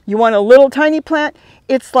 You want a little tiny plant,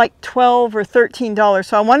 it's like $12 or $13.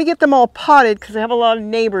 So I want to get them all potted because I have a lot of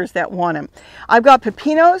neighbors that want them. I've got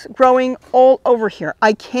pepinos growing all over here.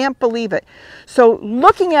 I can't believe it. So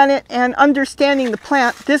looking at it and understanding the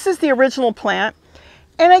plant, this is the original plant.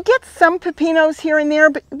 And I get some pepinos here and there,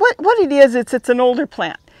 but what it is, it's an older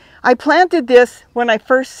plant. I planted this when I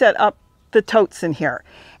first set up the totes in here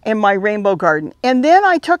in my rainbow garden. And then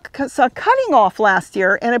I took a cutting off last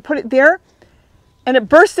year and I put it there. And it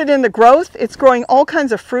bursted in the growth. It's growing all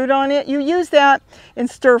kinds of fruit on it. You use that in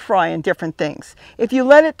stir fry and different things. If you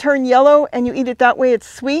let it turn yellow and you eat it that way, it's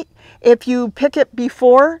sweet. If you pick it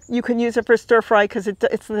before, you can use it for stir fry because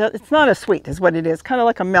it's not as sweet is what it is. Kind of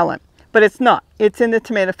like a melon, but it's not. It's in the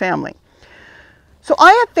tomato family. So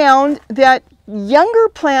I have found that younger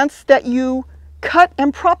plants that you cut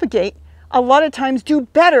and propagate a lot of times do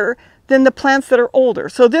better than the plants that are older.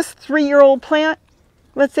 So this 3-year-old plant,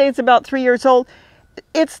 let's say it's about 3 years old,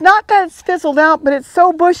 it's not that it's fizzled out, but it's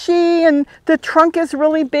so bushy and the trunk is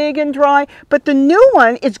really big and dry. But the new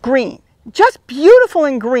one is green. just beautiful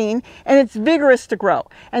and green, and it's vigorous to grow.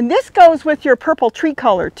 And this goes with your purple tree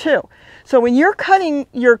collar too. So when you're cutting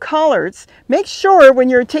your collards, make sure when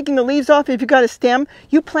you're taking the leaves off, if you've got a stem,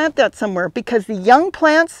 you plant that somewhere, because the young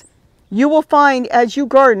plants, you will find as you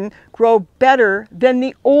garden, grow better than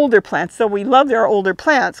the older plants. So we love our older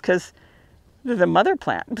plants because they're the mother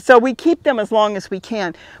plant. So we keep them as long as we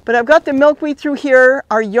can. But I've got the milkweed through here.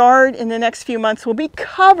 Our yard in the next few months will be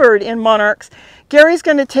covered in monarchs. Gary's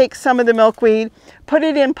going to take some of the milkweed, put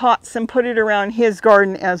it in pots and put it around his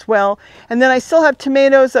garden as well. And then I still have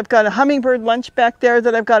tomatoes. I've got a hummingbird lunch back there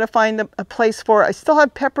that I've got to find a place for. I still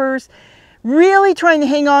have peppers, really trying to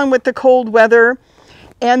hang on with the cold weather.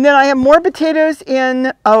 And then I have more potatoes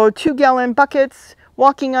in 2-gallon buckets,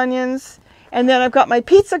 walking onions. And then I've got my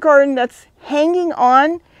pizza garden that's hanging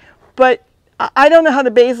on, but I don't know how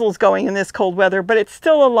the basil is going in this cold weather, but it's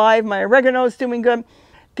still alive. My oregano is doing good.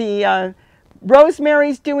 The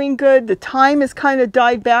rosemary's doing good. The thyme has kind of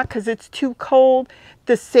died back because it's too cold.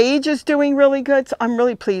 The sage is doing really good. So I'm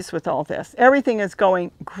really pleased with all this. Everything is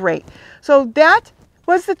going great. So that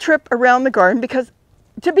was the trip around the garden, because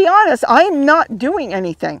to be honest, I am not doing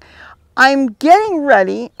anything. I'm getting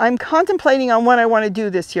ready. I'm contemplating on what I want to do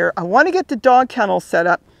this year. I want to get the dog kennel set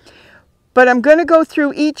up, but I'm going to go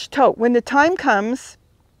through each tote. When the time comes,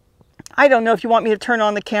 I don't know if you want me to turn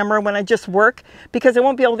on the camera when I just work, because I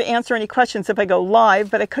won't be able to answer any questions if I go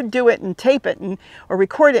live, but I could do it and tape it or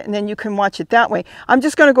record it, and then you can watch it that way. I'm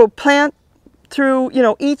just going to go plant through,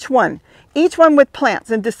 each one with plants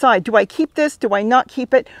and decide, do I keep this? Do I not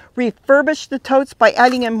keep it? Refurbish the totes by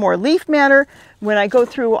adding in more leaf matter. When I go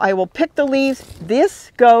through, I will pick the leaves.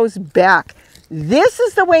 This goes back. This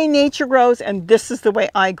is the way nature grows, and this is the way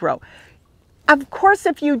I grow. Of course,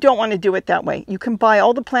 if you don't want to do it that way, you can buy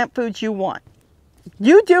all the plant foods you want.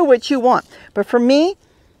 You do what you want. But for me,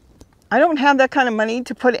 I don't have that kind of money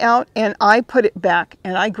to put out, and I put it back,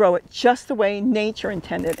 and I grow it just the way nature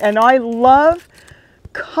intended. And I love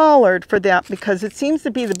collard for that, because it seems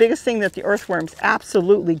to be the biggest thing that the earthworms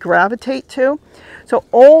absolutely gravitate to. So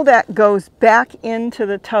all that goes back into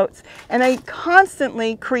the totes, and I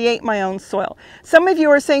constantly create my own soil. Some of you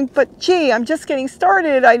are saying, but gee, I'm just getting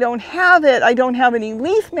started. I don't have it. I don't have any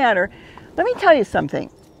leaf matter. Let me tell you something.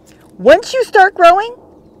 Once you start growing,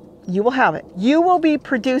 you will have it. You will be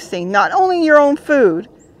producing not only your own food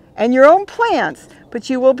and your own plants, but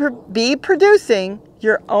you will be producing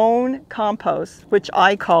your own compost, which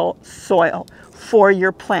I call soil, for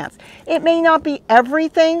your plants. It may not be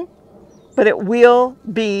everything, but it will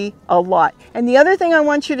be a lot. And the other thing I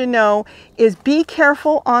want you to know is be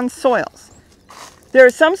careful on soils. There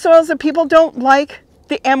are some soils that people don't like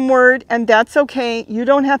the M word, and that's okay. You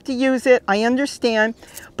don't have to use it. I understand.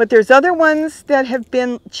 But there's other ones that have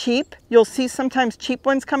been cheap. You'll see sometimes cheap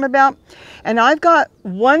ones come about. And I've got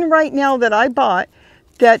one right now that I bought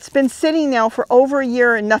that's been sitting now for over a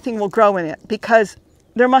year, and nothing will grow in it because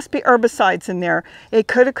there must be herbicides in there. It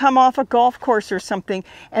could have come off a golf course or something.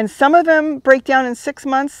 And some of them break down in 6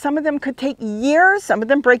 months. Some of them could take years. Some of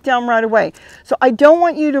them break down right away. So I don't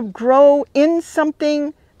want you to grow in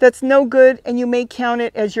something that's no good and you may count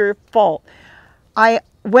it as your fault. I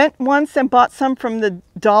went once and bought some from the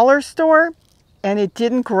dollar store and it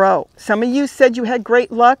didn't grow. Some of you said you had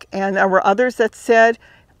great luck, and there were others that said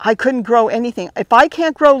I couldn't grow anything. If I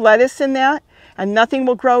can't grow lettuce in that and nothing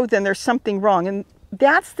will grow, then there's something wrong. And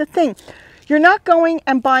that's the thing. You're not going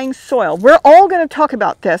and buying soil. We're all going to talk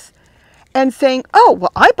about this and saying, oh,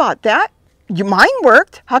 well, I bought that. Mine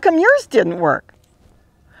worked. How come yours didn't work?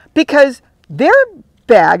 Because their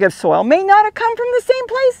bag of soil may not have come from the same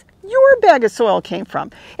place your bag of soil came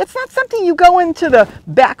from. It's not something you go into the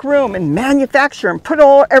back room and manufacture and put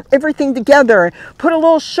everything together and put a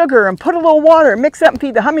little sugar and put a little water and mix it up and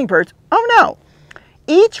feed the hummingbirds. Oh no.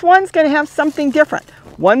 Each one's going to have something different.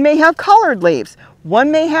 One may have collard leaves.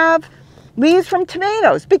 One may have leaves from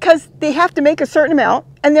tomatoes, because they have to make a certain amount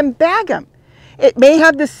and then bag them. It may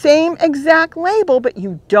have the same exact label, but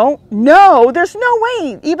you don't know. There's no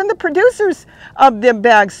way, even the producers of the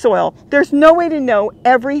bagged soil, there's no way to know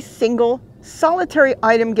every single solitary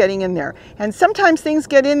item getting in there. And sometimes things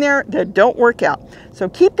get in there that don't work out. So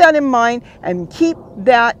keep that in mind and keep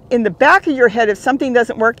that in the back of your head. If something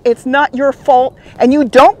doesn't work, it's not your fault, and you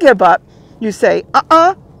don't give up. You say,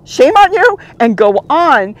 shame on you, and go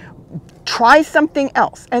on. Try something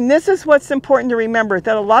else. And this is what's important to remember,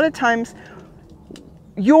 that a lot of times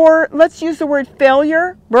let's use the word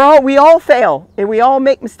failure. We all fail and we all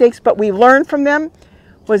make mistakes, but we learn from them,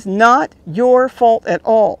 was not your fault at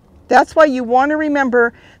all. That's why you want to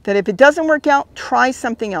remember that if it doesn't work out, try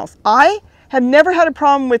something else. I have never had a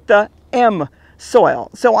problem with the M soil.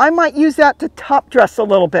 So I might use that to top dress a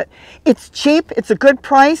little bit. It's cheap, it's a good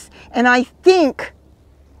price, and I think,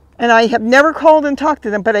 and I have never called and talked to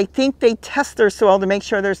them, but I think they test their soil to make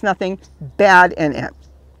sure there's nothing bad in it.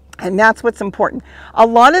 And that's what's important. A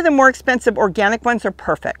lot of the more expensive organic ones are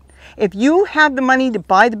perfect. If you have the money to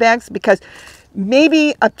buy the bags, because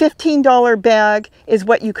maybe a $15 bag is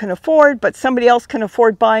what you can afford, but somebody else can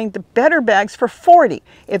afford buying the better bags for $40.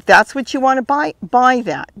 If that's what you want to buy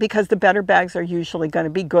that, because the better bags are usually going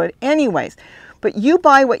to be good anyways. But you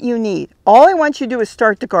buy what you need. All I want you to do is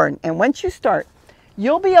start the garden. And once you start,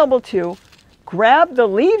 you'll be able to grab the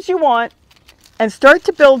leaves you want and start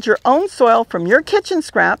to build your own soil from your kitchen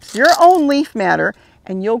scraps, your own leaf matter,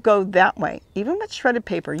 and you'll go that way, even with shredded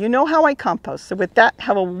paper. You know how I compost. So with that,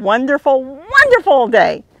 have a wonderful, wonderful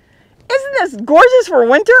day. Isn't this gorgeous for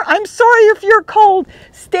winter? I'm sorry if you're cold.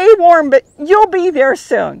 Stay warm, but you'll be there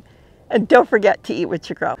soon. And don't forget to eat what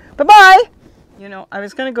you grow. Bye-bye. You know, I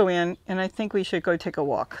was going to go in, and I think we should go take a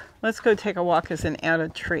walk. Let's go take a walk as an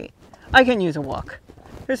added treat. I can use a walk.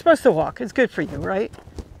 You're supposed to walk. It's good for you, right?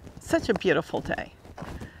 Such a beautiful day.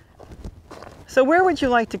 So where would you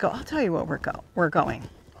like to go? I'll tell you where we're going.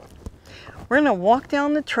 We're going to walk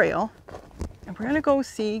down the trail, and we're going to go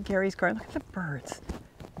see Gary's garden. Look at the birds.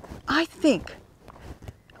 I think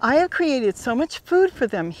I have created so much food for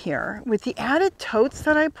them here with the added totes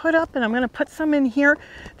that I put up, and I'm going to put some in here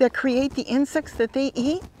that create the insects that they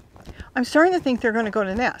eat. I'm starting to think they're going to go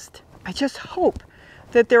to nest. I just hope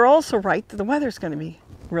that they're also right that the weather's going to be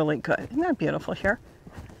really good. Isn't that beautiful here?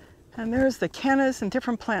 And there's the cannas and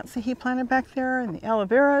different plants that he planted back there, and the aloe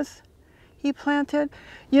veras he planted.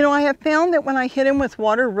 You know, I have found that when I hit them with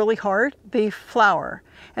water really hard, they flower.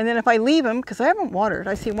 And then if I leave them, because I haven't watered,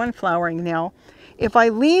 I see one flowering now. If I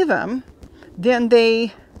leave them, then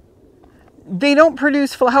they don't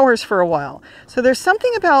produce flowers for a while. So there's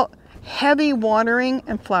something about heavy watering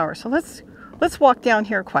and flowers. So let's walk down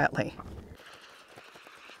here quietly.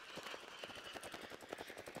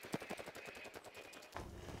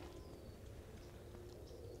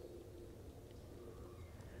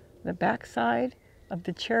 The back side of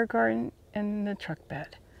the chair garden and the truck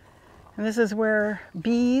bed. And this is where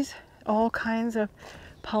bees, all kinds of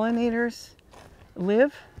pollinators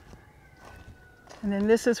live. And then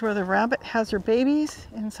this is where the rabbit has her babies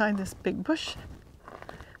inside this big bush.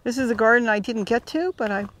 This is a garden I didn't get to,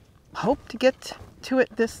 but I hope to get to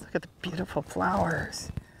it. Look at the beautiful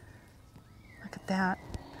flowers. Look at that.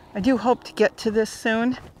 I do hope to get to this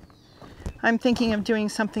soon. I'm thinking of doing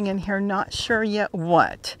something in here, not sure yet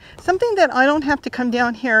what. Something that I don't have to come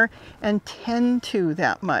down here and tend to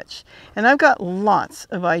that much. And I've got lots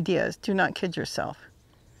of ideas. Do not kid yourself.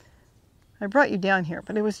 I brought you down here,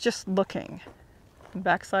 but it was just looking. The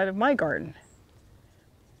backside of my garden.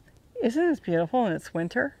 Isn't this beautiful and it's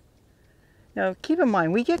winter? Now keep in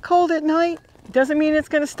mind, we get cold at night. It doesn't mean it's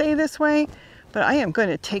going to stay this way, but I am going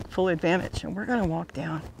to take full advantage, and we're going to walk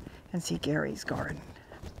down and see Gary's garden.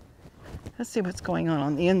 Let's see what's going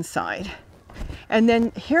on the inside. And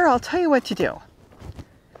then here, I'll tell you what to do.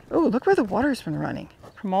 Oh, look where the water's been running.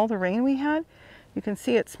 From all the rain we had, you can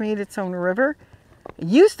see it's made its own river. It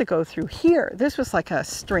used to go through here. This was like a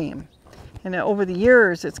stream. And over the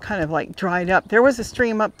years, it's kind of like dried up. There was a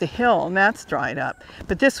stream up the hill, and that's dried up.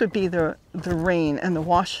 But this would be the rain, and the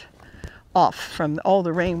wash off from all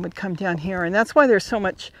the rain would come down here. And that's why there's so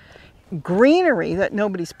much greenery that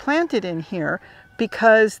nobody's planted in here,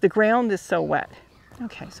 because the ground is so wet.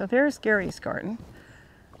 Okay, so there's Gary's garden.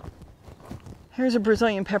 Here's a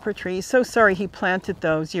Brazilian pepper tree. So sorry he planted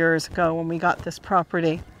those years ago when we got this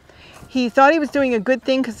property. He thought he was doing a good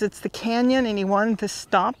thing because it's the canyon, and he wanted to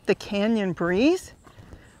stop the canyon breeze,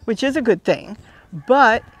 which is a good thing.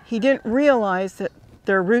 But he didn't realize that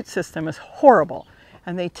their root system is horrible,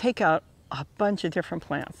 and they take out a bunch of different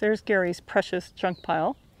plants. There's Gary's precious junk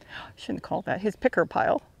pile. I shouldn't call that his picker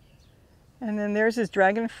pile. And then there's his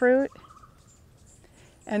dragon fruit.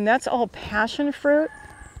 And that's all passion fruit.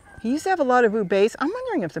 He used to have a lot of ubays. I'm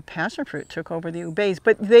wondering if the passion fruit took over the ubays,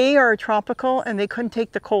 but they are tropical and they couldn't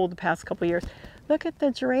take the cold the past couple of years. Look at the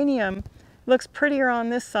geranium. It looks prettier on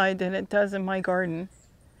this side than it does in my garden.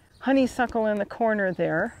 Honeysuckle in the corner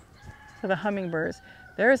there for the hummingbirds.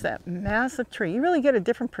 There's that massive tree. You really get a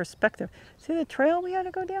different perspective. See the trail we had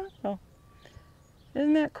to go down? Oh,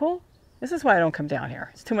 isn't that cool? This is why I don't come down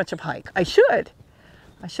here. It's too much of a hike. I should.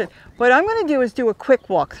 What I'm going to do is do a quick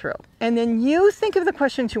walkthrough. And then you think of the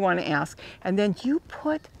questions you want to ask. And then you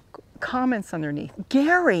put comments underneath.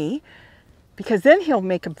 Gary, because then he'll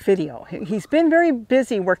make a video. He's been very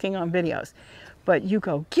busy working on videos. But you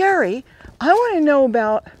go, Gary, I want to know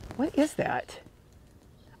about, what is that?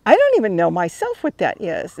 I don't even know myself what that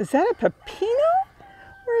is. Is that a pepino?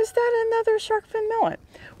 Or is that another shark fin melon?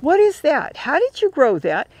 What is that? How did you grow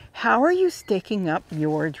that? How are you staking up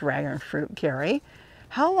your dragon fruit, Gary?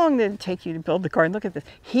 How long did it take you to build the garden? Look at this.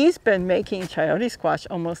 He's been making chayote squash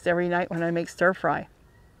almost every night when I make stir fry.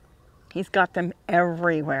 He's got them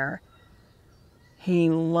everywhere. He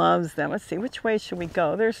loves them. Let's see, which way should we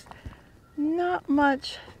go? There's not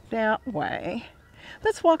much that way.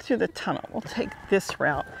 Let's walk through the tunnel. We'll take this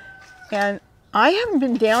route. And I haven't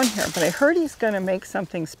been down here, but I heard he's going to make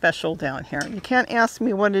something special down here. You can't ask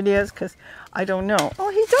me what it is because I don't know. Oh,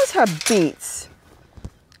 he does have beets.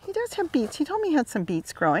 He does have beets. He told me he had some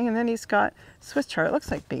beets growing, and then he's got Swiss chard. It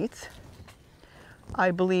looks like beets.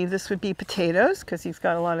 I believe this would be potatoes because he's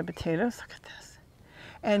got a lot of potatoes. Look at this.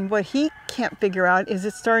 And what he can't figure out is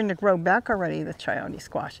it's starting to grow back already, the chayote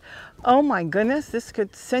squash. Oh my goodness, this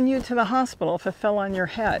could send you to the hospital if it fell on your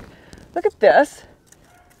head. Look at this.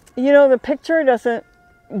 You know, the picture doesn't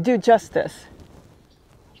do justice.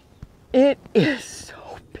 It is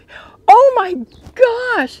so big. Oh my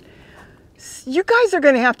gosh. You guys are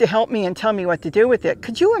going to have to help me and tell me what to do with it.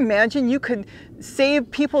 Could you imagine you could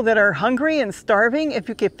save people that are hungry and starving if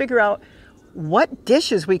you could figure out what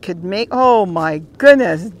dishes we could make? Oh my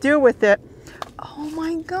goodness, do with it. Oh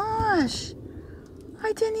my gosh.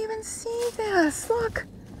 I didn't even see this. Look.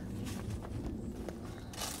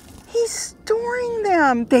 He's storing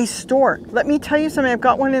them. They store. Let me tell you something. I've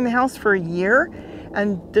got one in the house for a year,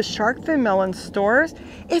 and the shark fin melon stores.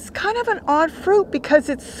 It's kind of an odd fruit because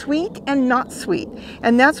it's sweet and not sweet.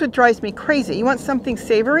 And that's what drives me crazy. You want something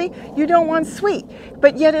savory, you don't want sweet.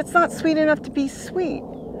 But yet it's not sweet enough to be sweet.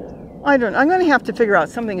 I don't know. I'm going to have to figure out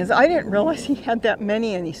something because I didn't realize he had that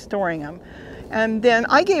many and he's storing them. And then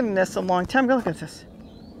I gave him this a long time ago. Look at this.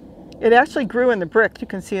 It actually grew in the brick. You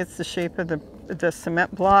can see it's the shape of the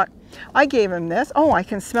cement block. I gave him this. Oh, I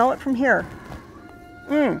can smell it from here.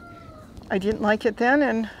 I didn't like it then,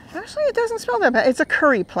 and actually it doesn't smell that bad. It's a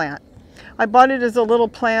curry plant. I bought it as a little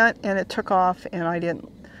plant and it took off and I didn't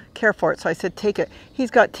care for it, so I said take it. He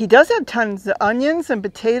does have tons of onions and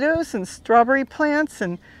potatoes and strawberry plants,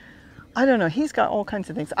 and I don't know, he's got all kinds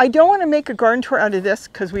of things. I don't want to make a garden tour out of this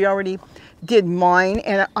because we already did mine,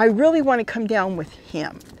 and I really want to come down with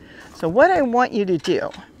him. So what I want you to do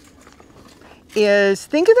is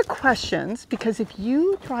think of the questions, because if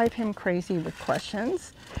you drive him crazy with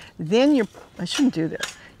questions, then I shouldn't do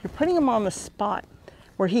this. You're putting him on the spot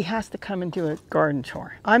where he has to come and do a garden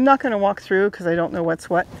tour. I'm not going to walk through because I don't know what's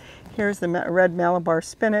what. Here's the red Malabar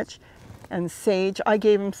spinach and sage. I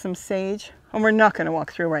gave him some sage, and we're not going to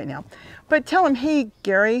walk through right now. But tell him, hey,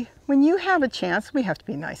 Gary, when you have a chance, we have to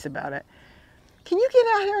be nice about it. Can you get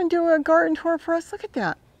out here and do a garden tour for us? Look at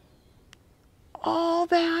that. All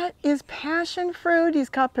that is passion fruit. He's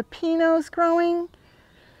got pepinos growing.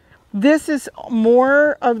 This is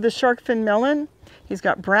more of the shark fin melon. He's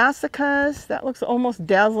got brassicas. That looks almost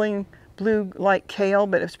dazzling blue like kale,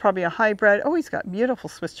 but it's probably a hybrid. Oh, he's got beautiful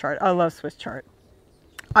Swiss chard. I love Swiss chard.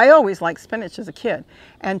 I always liked spinach as a kid.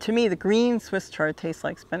 And to me, the green Swiss chard tastes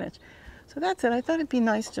like spinach. So that's it. I thought it'd be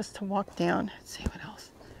nice just to walk down and see what else.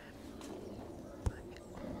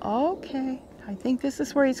 Okay. I think this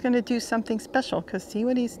is where he's going to do something special, because see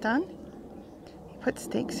what he's done? He put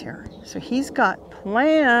stakes here. So he's got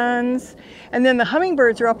plans. And then the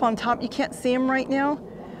hummingbirds are up on top. You can't see them right now,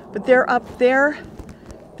 but they're up there.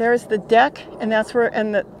 There's the deck, and that's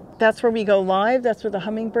where we go live. That's where the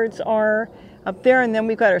hummingbirds are, up there. And then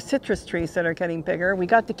we've got our citrus trees that are getting bigger. We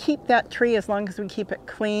got to keep that tree as long as we keep it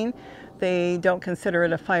clean. They don't consider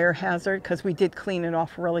it a fire hazard because we did clean it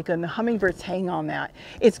off really good. And the hummingbirds hang on that.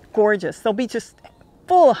 It's gorgeous. They'll be just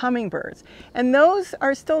full of hummingbirds. And those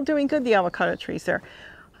are still doing good, the avocado trees there.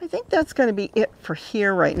 I think that's going to be it for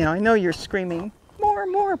here right now. I know you're screaming more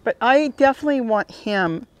and more, but I definitely want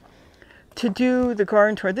him to do the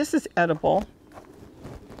garden tour. This is edible.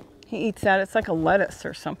 He eats that. It's like a lettuce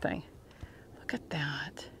or something. Look at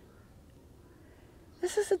that.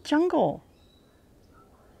 This is a jungle.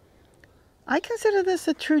 I consider this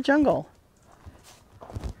a true jungle.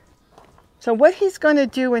 So what he's going to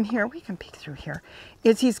do in here, we can peek through here,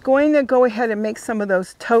 is he's going to go ahead and make some of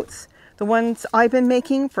those totes, the ones I've been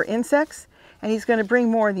making for insects, and he's going to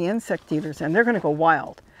bring more of the insect eaters in. They're going to go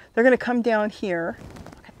wild. They're going to come down here,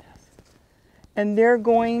 look at this, and they're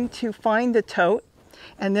going to find the tote,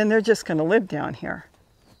 and then they're just going to live down here.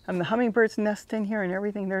 And the hummingbirds nest in here and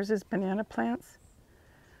everything. There's his banana plants.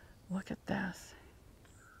 Look at this.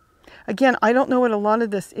 Again, I don't know what a lot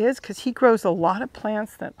of this is because he grows a lot of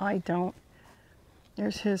plants that I don't.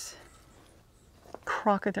 There's his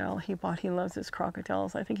crocodile he bought. He loves his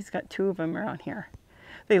crocodiles. I think he's got 2 of them around here.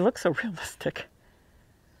 They look so realistic.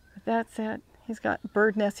 But that's it. He's got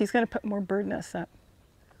bird nests. He's going to put more bird nests up.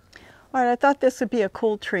 All right, I thought this would be a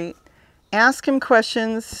cool treat. Ask him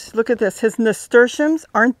questions. Look at this. His nasturtiums,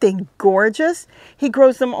 aren't they gorgeous? He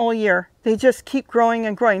grows them all year. They just keep growing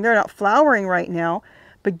and growing. They're not flowering right now,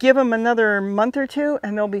 but give them another month or two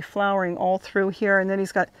and they'll be flowering all through here. And then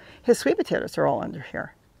he's got, his sweet potatoes are all under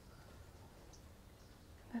here.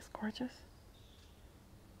 That's gorgeous.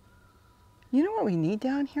 You know what we need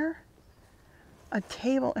down here? A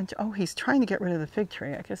table and, oh, he's trying to get rid of the fig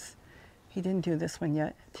tree. I guess he didn't do this one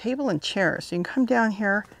yet. Table and chairs. So you can come down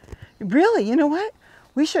here. Really, you know what?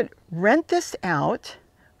 We should rent this out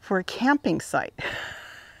for a camping site.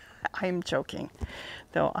 I'm joking.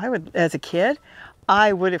 Though I would, as a kid,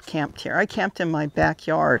 I would have camped here. I camped in my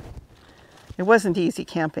backyard. It wasn't easy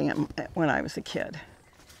camping when I was a kid.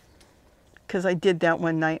 Because I did that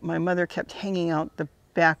one night. My mother kept hanging out the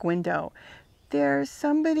back window. There's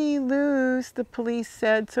somebody loose, the police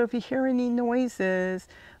said, so if you hear any noises,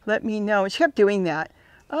 let me know. And she kept doing that.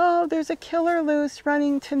 Oh, there's a killer loose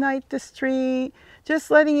running tonight the street. Just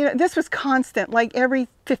letting you know. This was constant, like every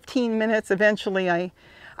 15 minutes. Eventually, I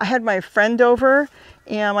had my friend over,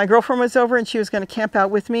 and my girlfriend was over, and she was going to camp out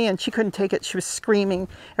with me, and she couldn't take it. She was screaming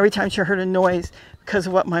every time she heard a noise because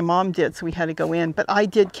of what my mom did, so we had to go in. But I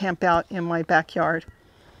did camp out in my backyard.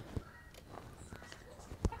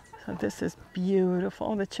 So this is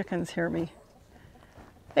beautiful. The chickens hear me.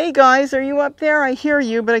 Hey guys, are you up there? I hear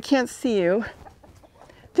you, but I can't see you.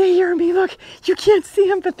 They hear me. Look, you can't see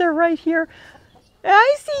them, but they're right here.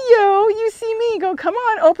 I see you. You see me. Go, come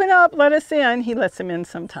on, open up, let us in. He lets them in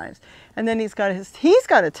sometimes. And then he's got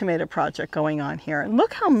a tomato project going on here. And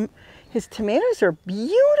look how his tomatoes are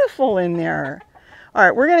beautiful in there. All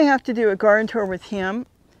right, we're going to have to do a garden tour with him.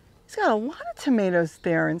 He's got a lot of tomatoes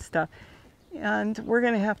there and stuff. And we're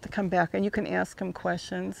going to have to come back and you can ask him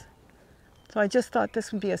questions. So I just thought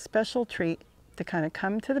this would be a special treat to kind of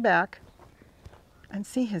come to the back and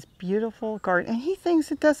see his beautiful garden. And he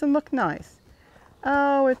thinks it doesn't look nice.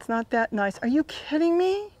 Oh, it's not that nice. Are you kidding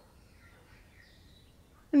me?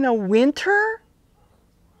 In the winter?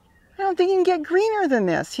 I don't think you can get greener than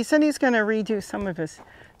this. He said he's going to redo some of his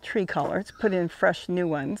tree collards, put in fresh new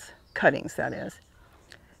ones, cuttings that is.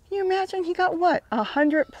 Can you imagine he got what,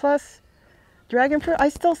 100 plus dragon fruit? I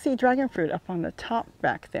still see dragon fruit up on the top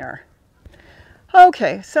back there.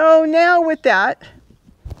 Okay, so now with that,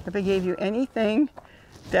 if I gave you anything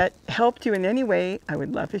that helped you in any way, I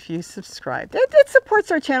would love if you subscribed. It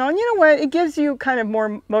supports our channel, and you know what? It gives you kind of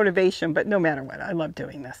more motivation, but no matter what, I love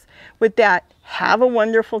doing this. With that, have a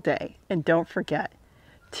wonderful day, and don't forget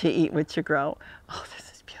to eat what you grow. Oh,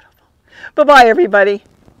 this is beautiful. Bye-bye, everybody.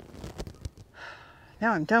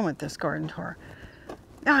 Now I'm done with this garden tour.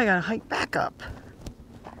 Now I gotta hike back up.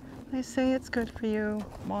 They say it's good for you.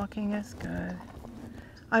 Walking is good.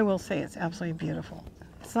 I will say it's absolutely beautiful.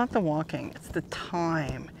 It's not the walking, it's the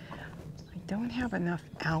time. I don't have enough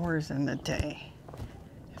hours in the day.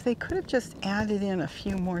 If they could have just added in a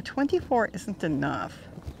few more, 24 isn't enough.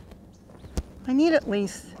 I need at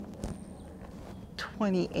least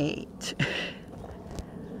 28.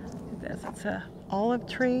 It's an olive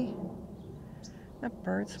tree. The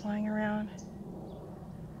birds flying around.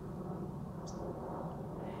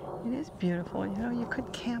 It is beautiful. You know, you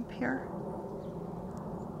could camp here.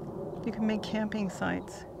 You can make camping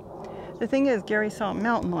sites. The thing is, Gary saw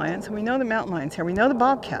mountain lions, and we know the mountain lion's here. We know the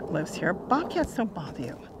bobcat lives here. Bobcats don't bother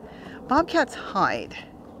you. Bobcats hide.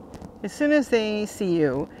 As soon as they see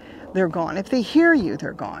you, they're gone. If they hear you,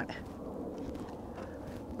 they're gone.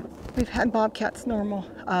 We've had bobcats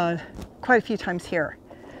quite a few times here.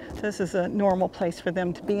 So this is a normal place for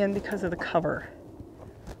them to be in because of the cover.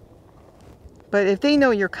 But if they know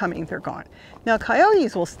you're coming, they're gone. Now,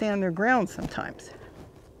 coyotes will stand their ground sometimes.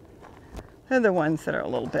 They're the ones that are a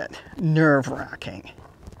little bit nerve-wracking.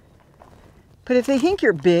 But if they think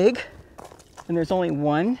you're big, and there's only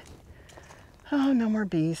one, oh, no more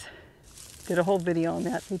bees. Did a whole video on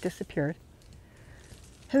that. They disappeared.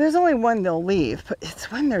 If there's only one, they'll leave. But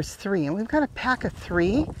it's when there's three. And we've got a pack of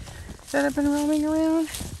 3 that have been roaming around.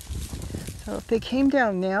 So if they came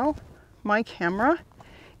down now, my camera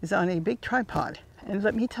is on a big tripod. And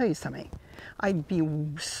let me tell you something. I'd be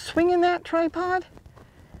swinging that tripod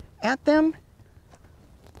at them.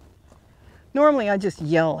 Normally I just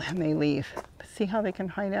yell and they leave. But see how they can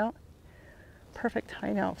hide out? Perfect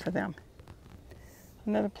hideout for them.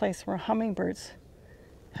 Another place where hummingbirds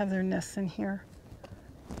have their nests in here.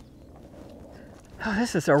 Oh,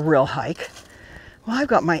 this is a real hike. Well, I've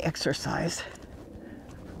got my exercise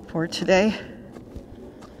for today,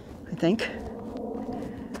 I think.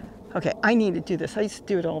 Okay, I need to do this. I used to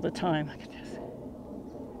do it all the time. Look at this.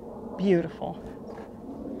 Beautiful.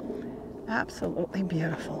 Absolutely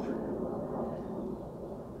beautiful.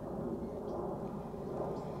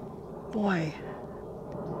 Boy,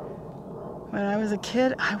 when I was a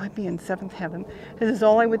kid, I would be in seventh heaven. This is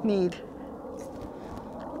all I would need.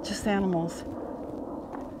 Just animals.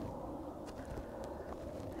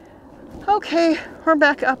 Okay, we're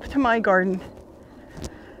back up to my garden.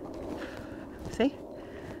 See?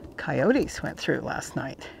 Coyotes went through last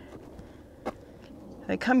night.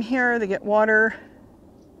 They come here, they get water.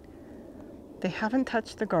 They haven't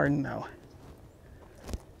touched the garden though.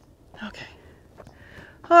 Okay.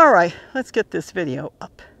 All right, let's get this video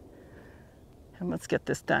up. And let's get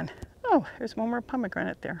this done. Oh, there's one more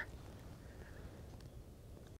pomegranate there.